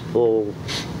municipal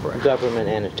government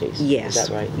entities. Yes. Is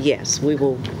that right? Yes,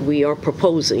 we are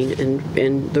proposing,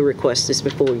 and the request is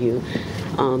before you,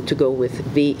 to go with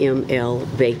VML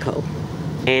VACO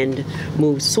and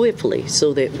move swiftly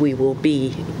so that we will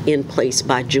be in place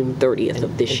by June 30th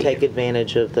of this And year. take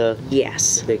advantage of the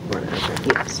Yes. big one.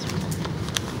 Yes.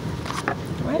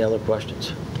 Any other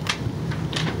questions?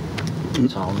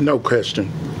 Tom? No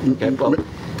question. Okay, well,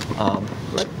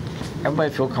 let everybody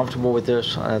feel comfortable with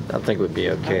this? I think it would be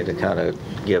okay to kind of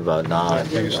give a nod.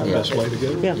 It's the best way to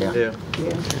go. Yeah.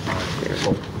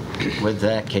 Well, with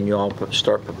that, can you all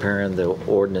start preparing the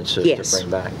ordinances Yes. to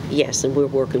bring back? Yes, and we're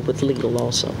working with legal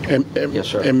also. And, Yes,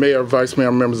 sir. And Mayor, Vice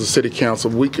Mayor, members of City Council,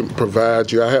 we can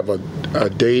provide you, I have a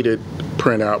dated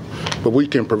printout, but we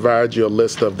can provide you a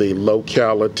list of the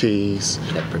localities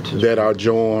that are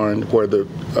joined, where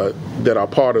that are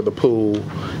part of the pool.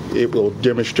 It will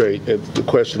demonstrate, as the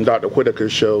question Dr. Whitaker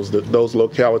shows, that those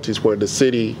localities where the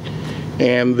city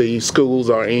and the schools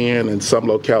are in, and some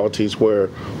localities where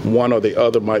one or the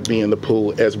other might be in the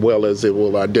pool, as well as it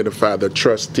will identify the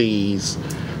trustees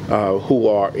who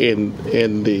are in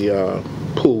the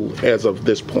pool as of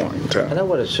this point in time. And I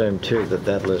would assume, too,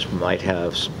 that list might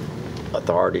have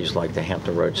authorities like the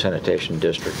Hampton Road Sanitation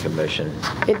District Commission.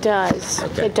 It does.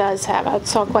 Okay. It does have. I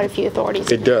saw quite a few authorities.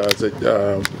 It does.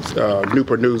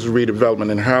 Newport News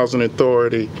Redevelopment and Housing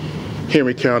Authority,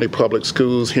 Henry County Public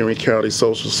Schools, Henry County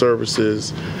Social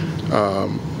Services,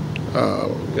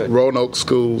 Roanoke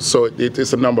Schools. So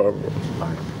it's a number of them.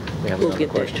 We have We'll another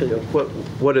get there question. too.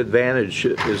 What advantage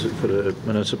is it for the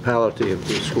municipality of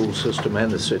the school system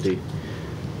and the city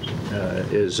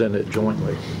is in it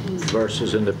jointly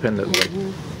versus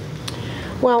independently?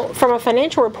 Well, from a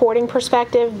financial reporting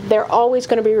perspective, they're always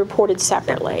going to be reported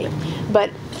separately. But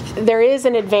there is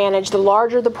an advantage. The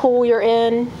larger the pool you're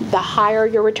in, the higher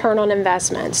your return on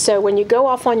investment. So when you go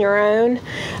off on your own,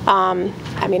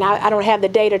 I mean, I don't have the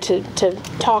data to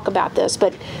talk about this,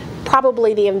 but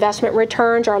probably the investment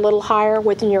returns are a little higher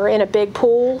when you're in a big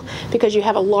pool, because you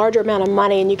have a larger amount of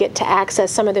money and you get to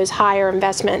access some of those higher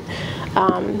investment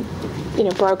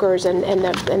brokers and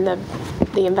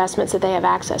the investments that they have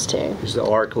access to. Is the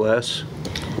ARC less?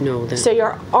 No, So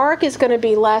your ARC is going to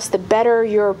be less the better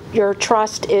your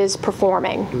trust is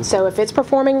performing. Mm-hmm. So if it's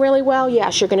performing really well,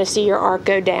 yes, you're going to see your ARC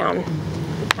go down.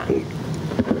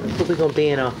 We're going to be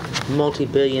in a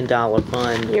multi-billion-dollar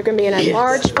fund. You're going to be in a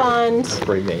large fund.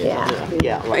 $3 million.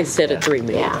 Yeah. Yeah. instead of 3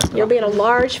 million. Yeah, you'll be in a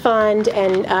large fund,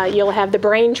 and you'll have the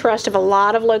brain trust of a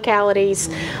lot of localities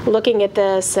looking at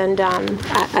this, and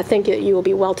I think that you will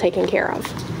be well taken care of.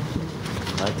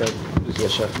 I think,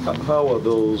 yes, sir. How are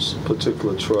those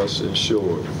particular trusts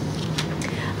insured?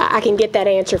 I can get that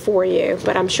answer for you,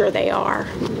 but I'm sure they are.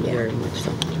 Very much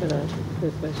so.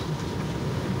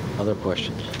 Other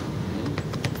questions?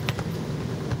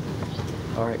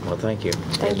 All right, well, thank you.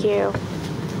 Thank you.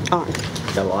 All right.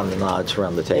 Got a lot of nods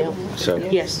around the table, so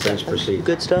Yes. please proceed.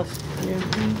 Good stuff.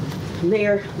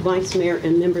 Mayor, Vice Mayor,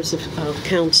 and members of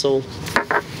council,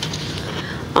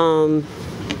 I'll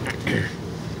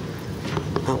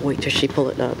wait till she pull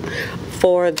it up.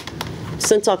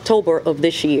 Since October of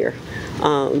this year,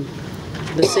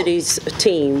 the city's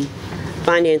team,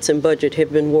 finance and budget,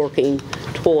 have been working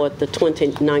toward the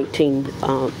 2019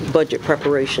 budget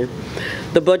preparation.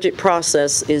 The budget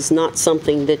process is not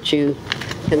something that you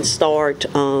can start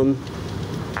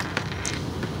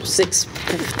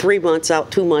 3 months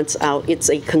out, 2 months out. It's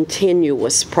a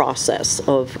continuous process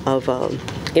of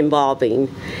involving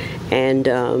and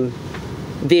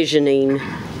visioning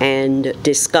and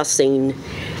discussing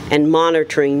and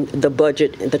monitoring the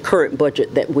budget, the current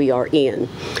budget that we are in.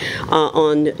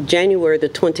 On January the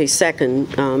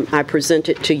 22nd, I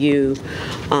presented to you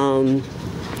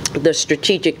the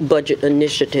strategic budget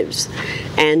initiatives.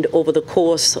 And over the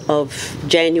course of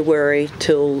January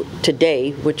till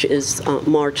today, which is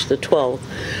March the 12th,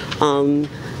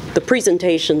 the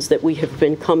presentations that we have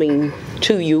been coming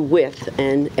to you with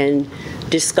and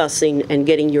discussing and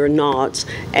getting your nods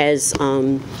as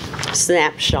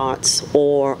snapshots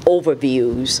or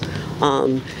overviews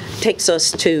takes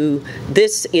us to,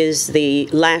 this is the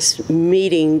last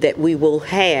meeting that we will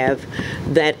have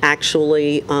that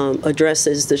actually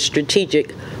addresses the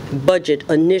strategic budget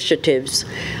initiatives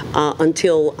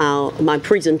until my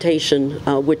presentation,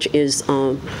 which is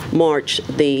March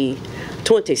the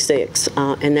 26th,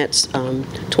 and that's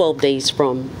 12 days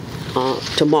from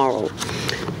tomorrow.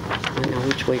 Now,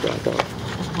 which way do I go?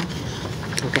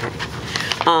 Okay.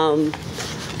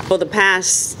 For the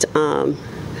past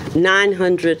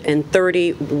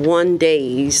 931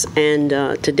 days, and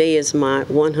today is my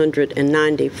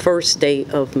 191st day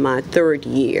of my third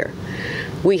year,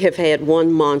 we have had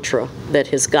one mantra that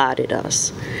has guided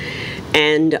us.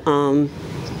 And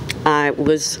I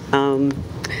was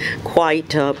quite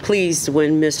pleased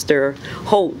when Mr.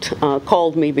 Holt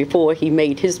called me before he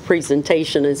made his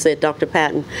presentation and said, Dr.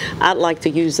 Patton, I'd like to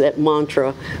use that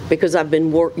mantra because I've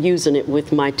been using it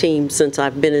with my team since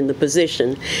I've been in the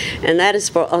position. And that is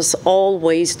for us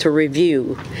always to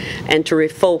review and to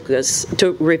refocus,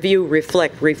 to review,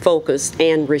 reflect, refocus,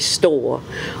 and restore.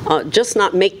 Just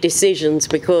not make decisions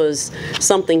because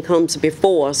something comes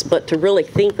before us, but to really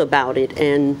think about it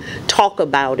and talk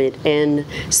about it and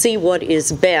see what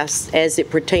is best as it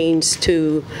pertains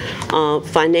to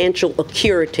financial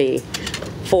security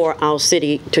for our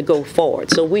city to go forward.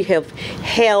 So we have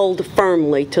held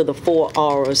firmly to the 4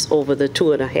 R's over the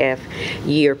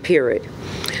 2.5-year period.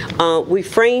 We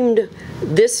framed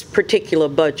this particular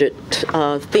budget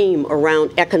theme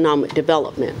around economic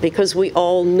development because we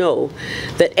all know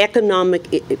that economic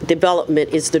development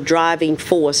is the driving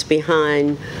force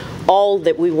behind all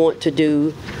that we want to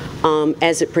do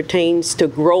as it pertains to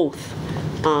growth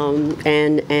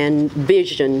and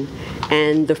vision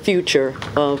and the future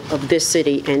of this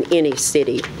city and any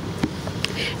city.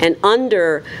 And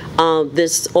under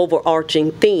this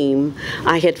overarching theme,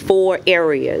 I had 4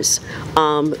 areas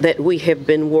that we have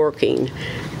been working.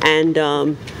 And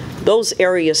those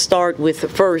areas start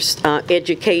with, first,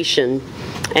 education.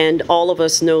 And all of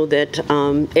us know that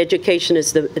education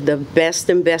is the best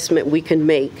investment we can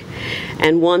make,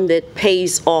 and one that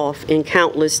pays off in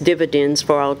countless dividends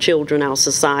for our children, our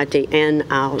society, and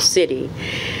our city.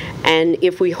 And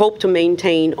if we hope to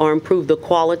maintain or improve the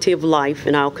quality of life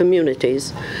in our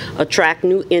communities, attract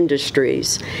new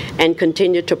industries, and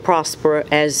continue to prosper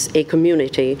as a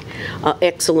community,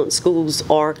 excellent schools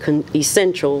are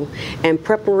essential, and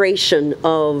preparation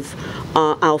of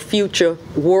our future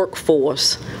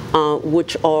workforce,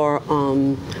 which are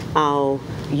our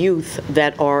youth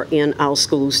that are in our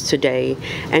schools today.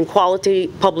 And quality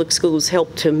public schools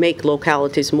help to make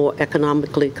localities more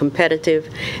economically competitive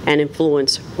and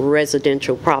influence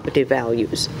residential property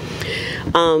values.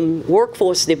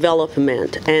 Workforce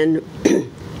development, and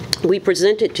we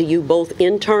presented to you both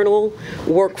internal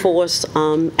workforce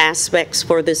aspects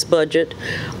for this budget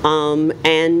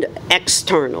and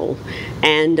external.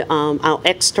 And our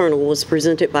external was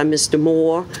presented by Mr.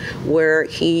 Moore, where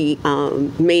he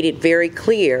made it very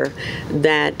clear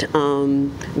that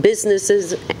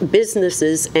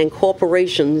businesses and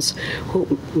corporations,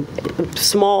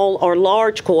 small or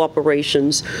large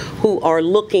corporations, who are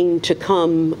looking to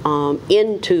come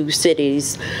into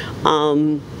cities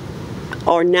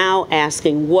are now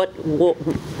asking, what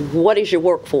is your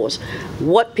workforce?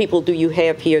 What people do you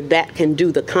have here that can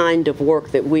do the kind of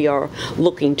work that we are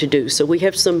looking to do? So we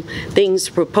have some things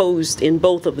proposed in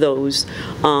both of those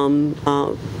in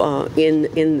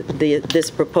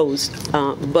this proposed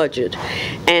budget.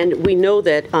 And we know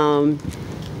that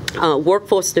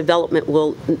workforce development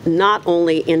will not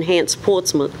only enhance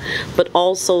Portsmouth, but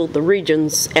also the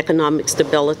region's economic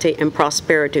stability and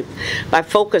prosperity by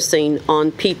focusing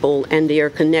on people and their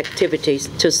connectivity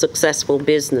to successful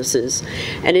businesses.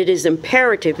 And it is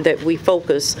imperative that we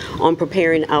focus on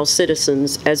preparing our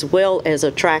citizens as well as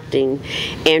attracting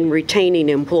and retaining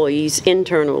employees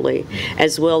internally,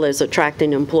 as well as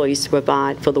attracting employees to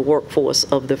provide for the workforce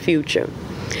of the future.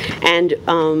 And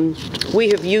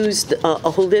we have used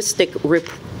a holistic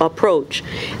approach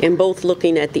in both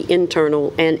looking at the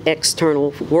internal and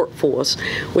external workforce,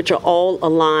 which are all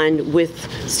aligned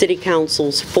with City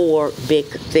Council's 4 big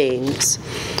things.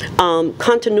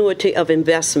 Continuity of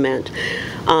investment.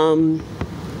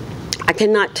 I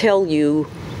cannot tell you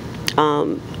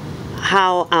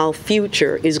how our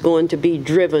future is going to be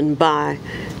driven by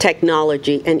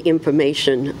technology and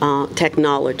information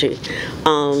technology.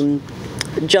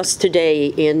 Just today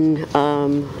in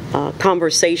a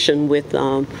conversation with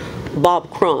Bob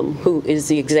Crum, who is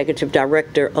the executive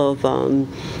director of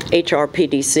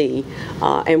HRPDC,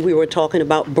 and we were talking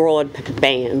about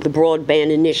broadband, the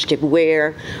broadband initiative,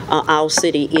 where our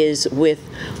city is with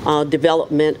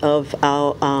development of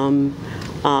our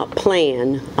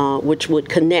plan, which would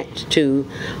connect to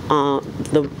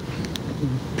the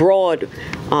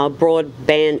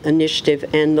broadband initiative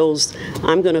and those,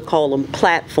 I'm going to call them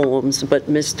platforms, but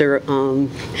Mr.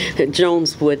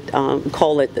 Jones would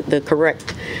call it the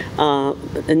correct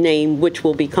name, which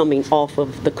will be coming off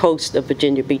of the coast of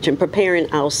Virginia Beach, and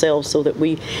preparing ourselves so that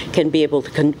we can be able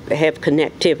to have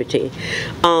connectivity.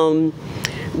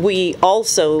 We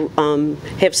also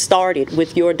have started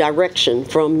with your direction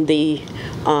from the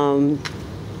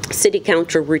City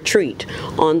Council retreat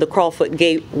on the Crawford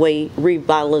Gateway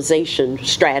revitalization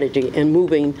strategy and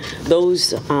moving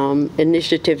those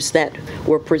initiatives that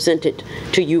were presented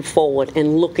to you forward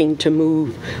and looking to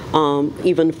move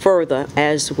even further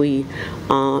as we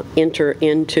enter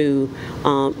into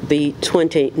the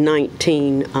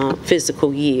 2019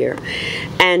 fiscal year.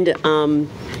 And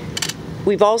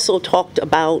we've also talked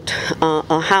about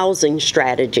a housing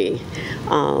strategy.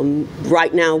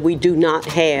 Right now, we do not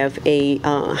have a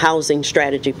housing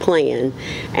strategy plan,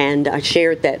 and I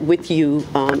shared that with you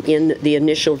in the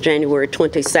initial January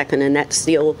 22nd, and that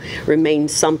still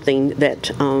remains something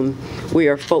that we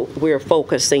are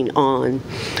focusing on.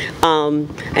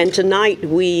 And tonight,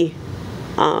 we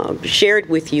shared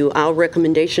with you our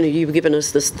recommendation. You've given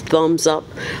us this thumbs up.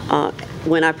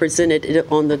 When I presented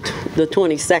it on the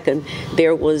 22nd,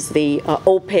 there was the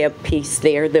OPEB piece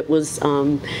there that was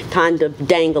kind of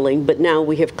dangling, but now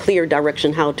we have clear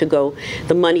direction how to go.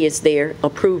 The money is there,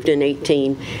 approved in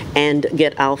 18, and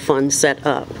get our funds set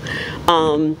up.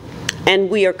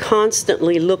 And we are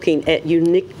constantly looking at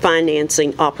unique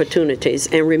financing opportunities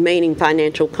and remaining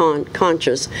financial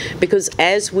conscious, because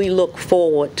as we look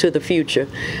forward to the future,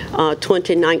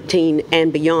 2019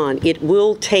 and beyond, it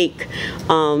will take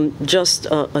just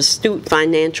astute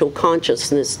financial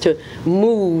consciousness to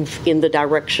move in the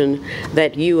direction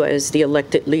that you as the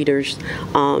elected leaders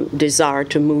desire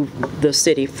to move the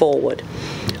city forward.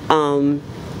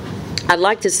 I'd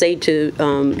like to say to,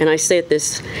 and I said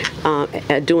this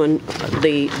during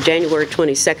the January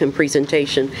 22nd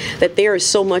presentation, that there is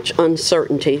so much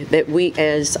uncertainty that we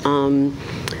as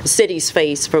cities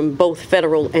face from both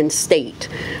federal and state.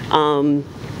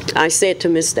 I said to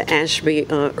Mr. Ashby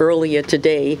earlier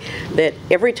today that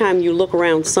every time you look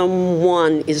around,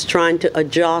 someone is trying to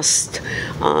adjust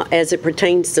as it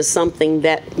pertains to something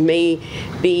that may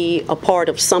be a part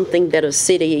of something that a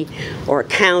city or a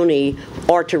county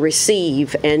are to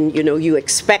receive, and you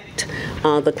expect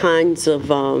the kinds of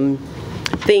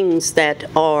things that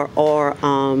are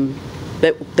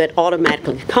that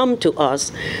automatically come to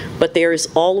us, but there is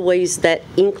always that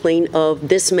inkling of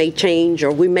this may change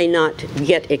or we may not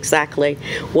get exactly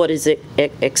what is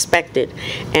expected.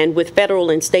 And with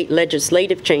federal and state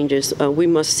legislative changes, we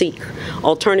must seek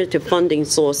alternative funding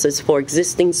sources for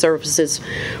existing services,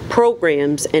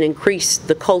 programs, and increase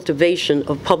the cultivation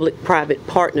of public-private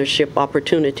partnership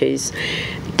opportunities.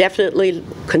 Definitely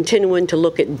continuing to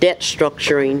look at debt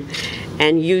structuring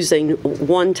and using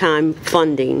one-time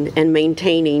funding and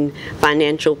maintaining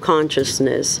financial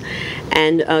consciousness.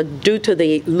 And due to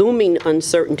the looming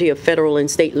uncertainty of federal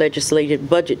and state legislative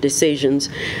budget decisions,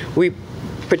 we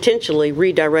potentially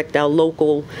redirect our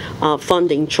local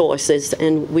funding choices,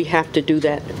 and we have to do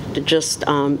that just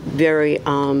very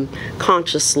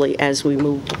consciously as we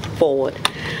move forward.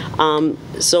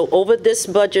 So over this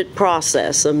budget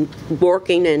process, I'm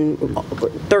working in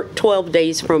 12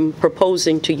 days from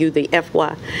proposing to you the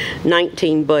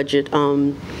FY19 budget.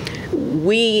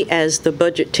 We, as the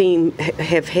budget team,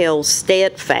 have held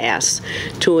steadfast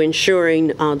to ensuring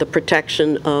the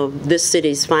protection of this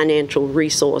city's financial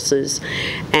resources,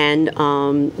 and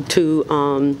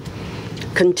to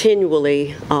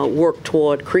continually work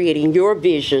toward creating your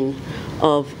vision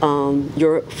of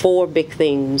your 4 big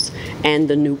things and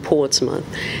the new Portsmouth.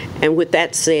 And with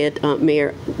that said,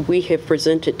 Mayor, we have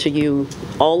presented to you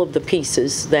all of the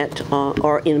pieces that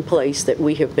are in place that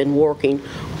we have been working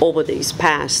over these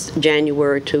past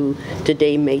January to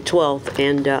today, May 12th.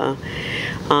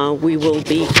 And we will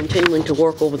be continuing to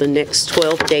work over the next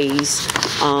 12 days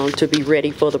to be ready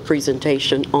for the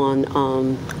presentation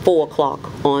on 4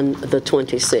 o'clock on the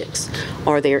 26th.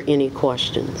 Are there any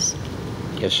questions?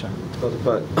 Yes, sir. Dr.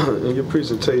 Pat, in your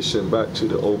presentation, back to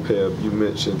the OPEB, you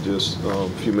mentioned just a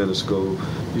few minutes ago,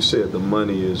 you said the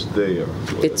money is there.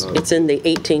 It's in the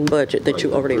 18 budget that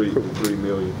you already approved. $3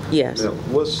 million. Yes. Now,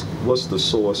 what's the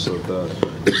source of that?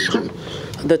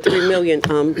 The $3 million,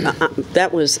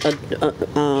 that was,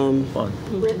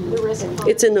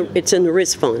 it's in the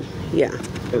risk fund, yeah.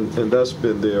 And that's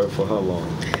been there for how long?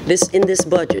 In this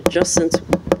budget, just since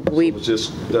we, It was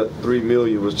just, that $3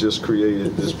 million was just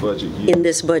created this budget year? in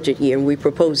this budget year, and we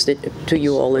proposed it to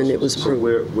you all, and it was So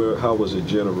approved. how was it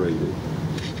generated?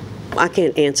 I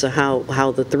can't answer how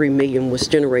the $3 million was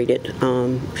generated.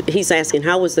 He's asking,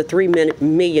 how was the $3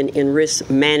 million in risk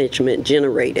management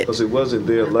generated? Because it wasn't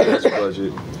there last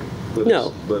budget, but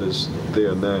No. it's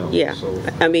there now. Yeah, So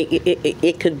I mean,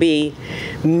 it could be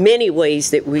many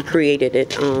ways that we created it.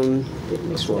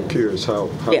 that's why I'm curious, how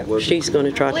Yeah, was it? she's going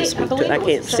to try to speak to it. I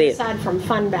can't set see it. aside from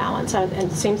fund balance, and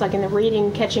it seems like in the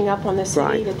reading, catching up on the city,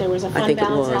 Right. that there was a I fund think it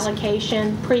balance was.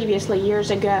 allocation previously years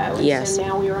ago. And Yes. so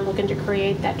now we are looking to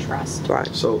create that trust.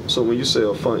 Right. So when you say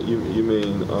a fund, you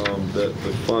mean that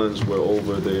the funds were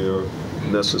over their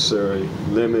necessary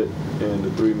limit, and the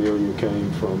 $3 million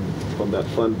came from that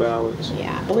fund balance?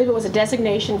 Yeah, I believe it was a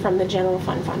designation from the general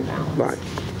fund balance. Right.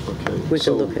 Okay. We can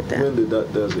So look at that. when did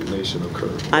that designation occur?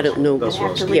 I don't know. That's what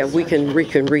I was After Yeah, we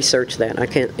can research that. I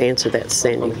can't answer that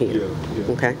standing here.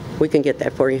 Yeah. Okay? We can get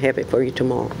that for you, have it for you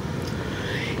tomorrow.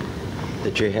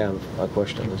 Did you have a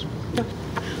question, Liz? All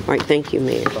right, thank you,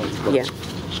 Mayor. Yeah.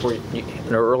 In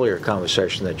an earlier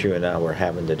conversation that you and I were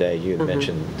having today, you had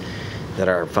mentioned that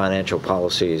our financial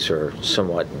policies are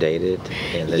somewhat dated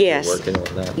and that Yes. you're working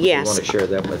on that. Yes. Do you want to share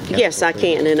that with council? Yes, I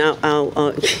can, and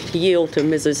I'll yield to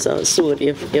Mrs. Seward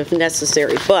if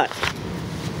necessary. But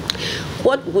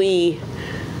what we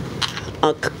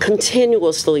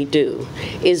continuously do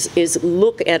is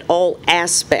look at all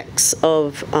aspects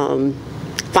of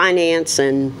finance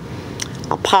and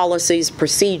policies,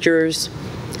 procedures,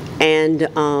 and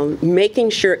making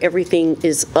sure everything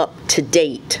is up to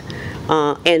date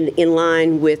and in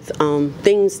line with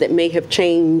things that may have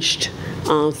changed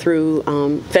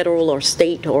through federal or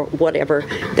state or whatever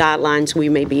guidelines we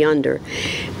may be under.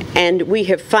 And we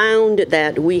have found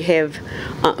that we have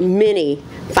many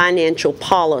financial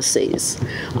policies.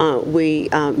 We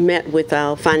met with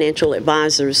our financial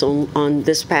advisors on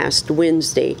this past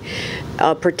Wednesday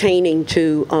pertaining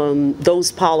to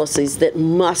those policies that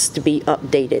must be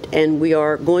updated. And we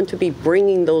are going to be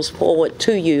bringing those forward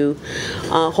to you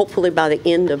hopefully by the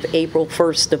end of April,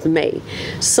 1st of May.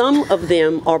 Some of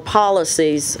them are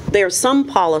policies, there are some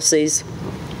policies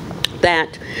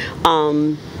that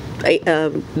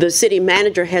the city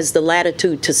manager has the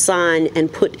latitude to sign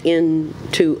and put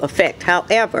into effect.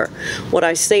 However, what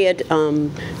I said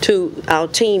to our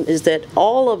team is that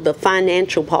all of the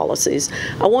financial policies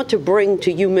I want to bring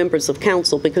to you members of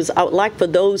council, because I would like for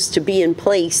those to be in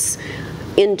place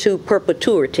into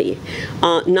perpetuity,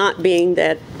 not being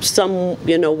that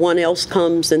one else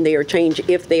comes and they are changed.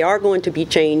 If they are going to be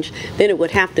changed, then it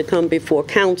would have to come before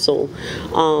council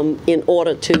in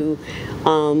order to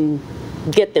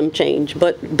get them changed.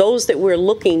 But those that we're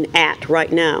looking at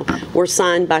right now were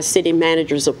signed by city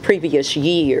managers of previous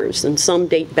years, and some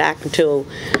date back until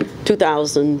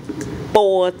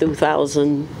 2004,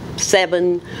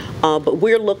 2007. But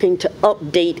we're looking to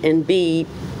update and be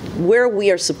where we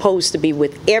are supposed to be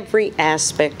with every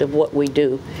aspect of what we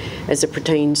do as it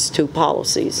pertains to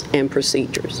policies and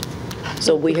procedures.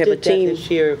 So we have a did team. that this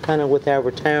year, kind of with our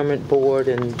retirement board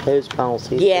and those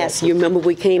policies. Yes, you remember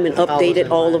we came and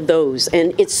updated all of those.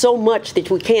 And it's so much that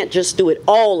we can't just do it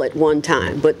all at one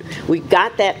time. But we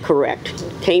got that correct.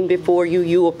 Came before you,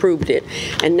 you approved it.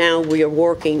 And now we are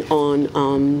working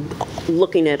on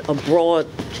looking at a broad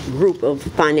group of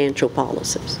financial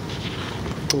policies.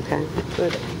 Okay?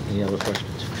 Good. Any other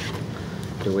questions?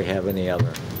 Do we have any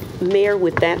other? Mayor,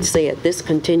 with that said, this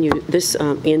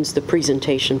ends the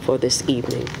presentation for this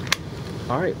evening.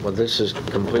 All right, well, this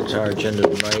completes our agenda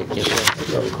tonight. Yes,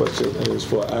 sir. Another question is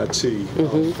for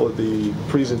IT. For the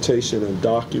presentation and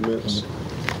documents,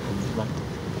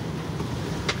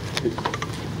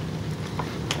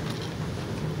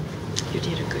 You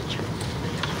did a good job.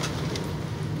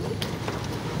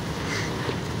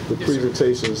 the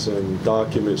presentations and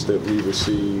documents that we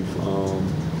receive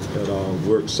at our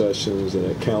work sessions and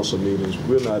at council meetings,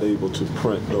 we're not able to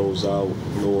print those out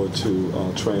nor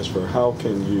to transfer. How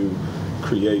can you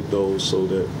create those so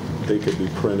that they could be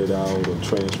printed out or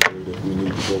transferred if we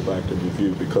need to go back and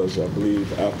review? Because I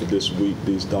believe after this week,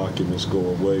 these documents go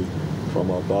away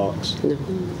from our box.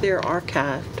 They're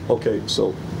archived. Okay,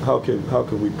 so how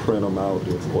can we print them out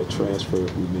or transfer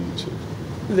if we need to?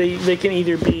 They can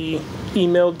either be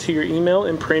emailed to your email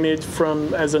and printed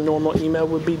from as a normal email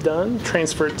would be done,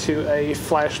 transferred to a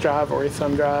flash drive or a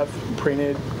thumb drive,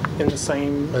 printed in the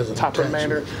same type of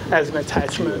manner as an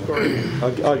attachment. Or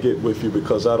I get with you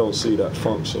because I don't see that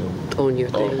function On your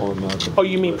thing. on my. oh,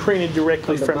 you mean printed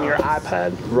directly from your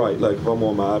iPad? Right, like if I'm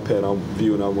on my iPad, I'm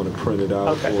viewing, I want to print it out,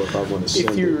 Okay. or if I want to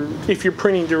send If you're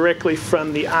printing directly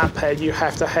from the iPad, you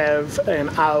have to have an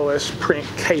iOS print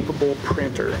capable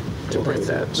printer to print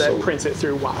that. That So- prints it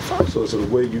through Wi-Fi. So is it a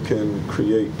way you can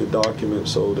create the document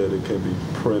so that it can be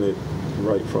printed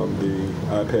right from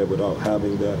the iPad without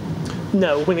having that?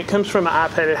 No, when it comes from an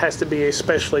iPad, it has to be a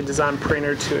specially designed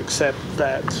printer to accept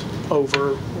that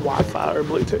over Wi-Fi or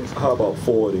Bluetooth. How about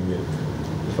forwarding it?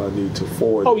 If I need to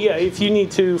forward. Oh yeah, if you need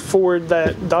to forward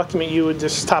that document, you would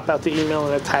just type out the email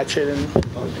and attach it. And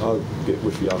I'll get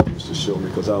with you afterwards to show me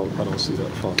because I don't see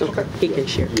that function. Okay. He can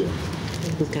share. Yeah.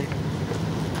 Okay.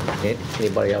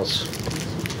 Anybody else?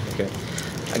 Okay.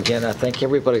 Again, I thank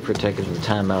everybody for taking the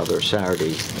time out of their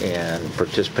Saturday and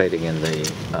participating in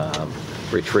the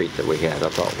retreat that we had. I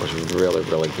thought was really,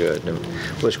 really good. And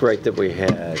it was great that we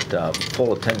had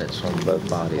full attendance on both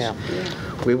bodies. Yeah.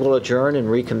 We will adjourn and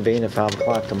reconvene at 5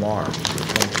 o'clock tomorrow.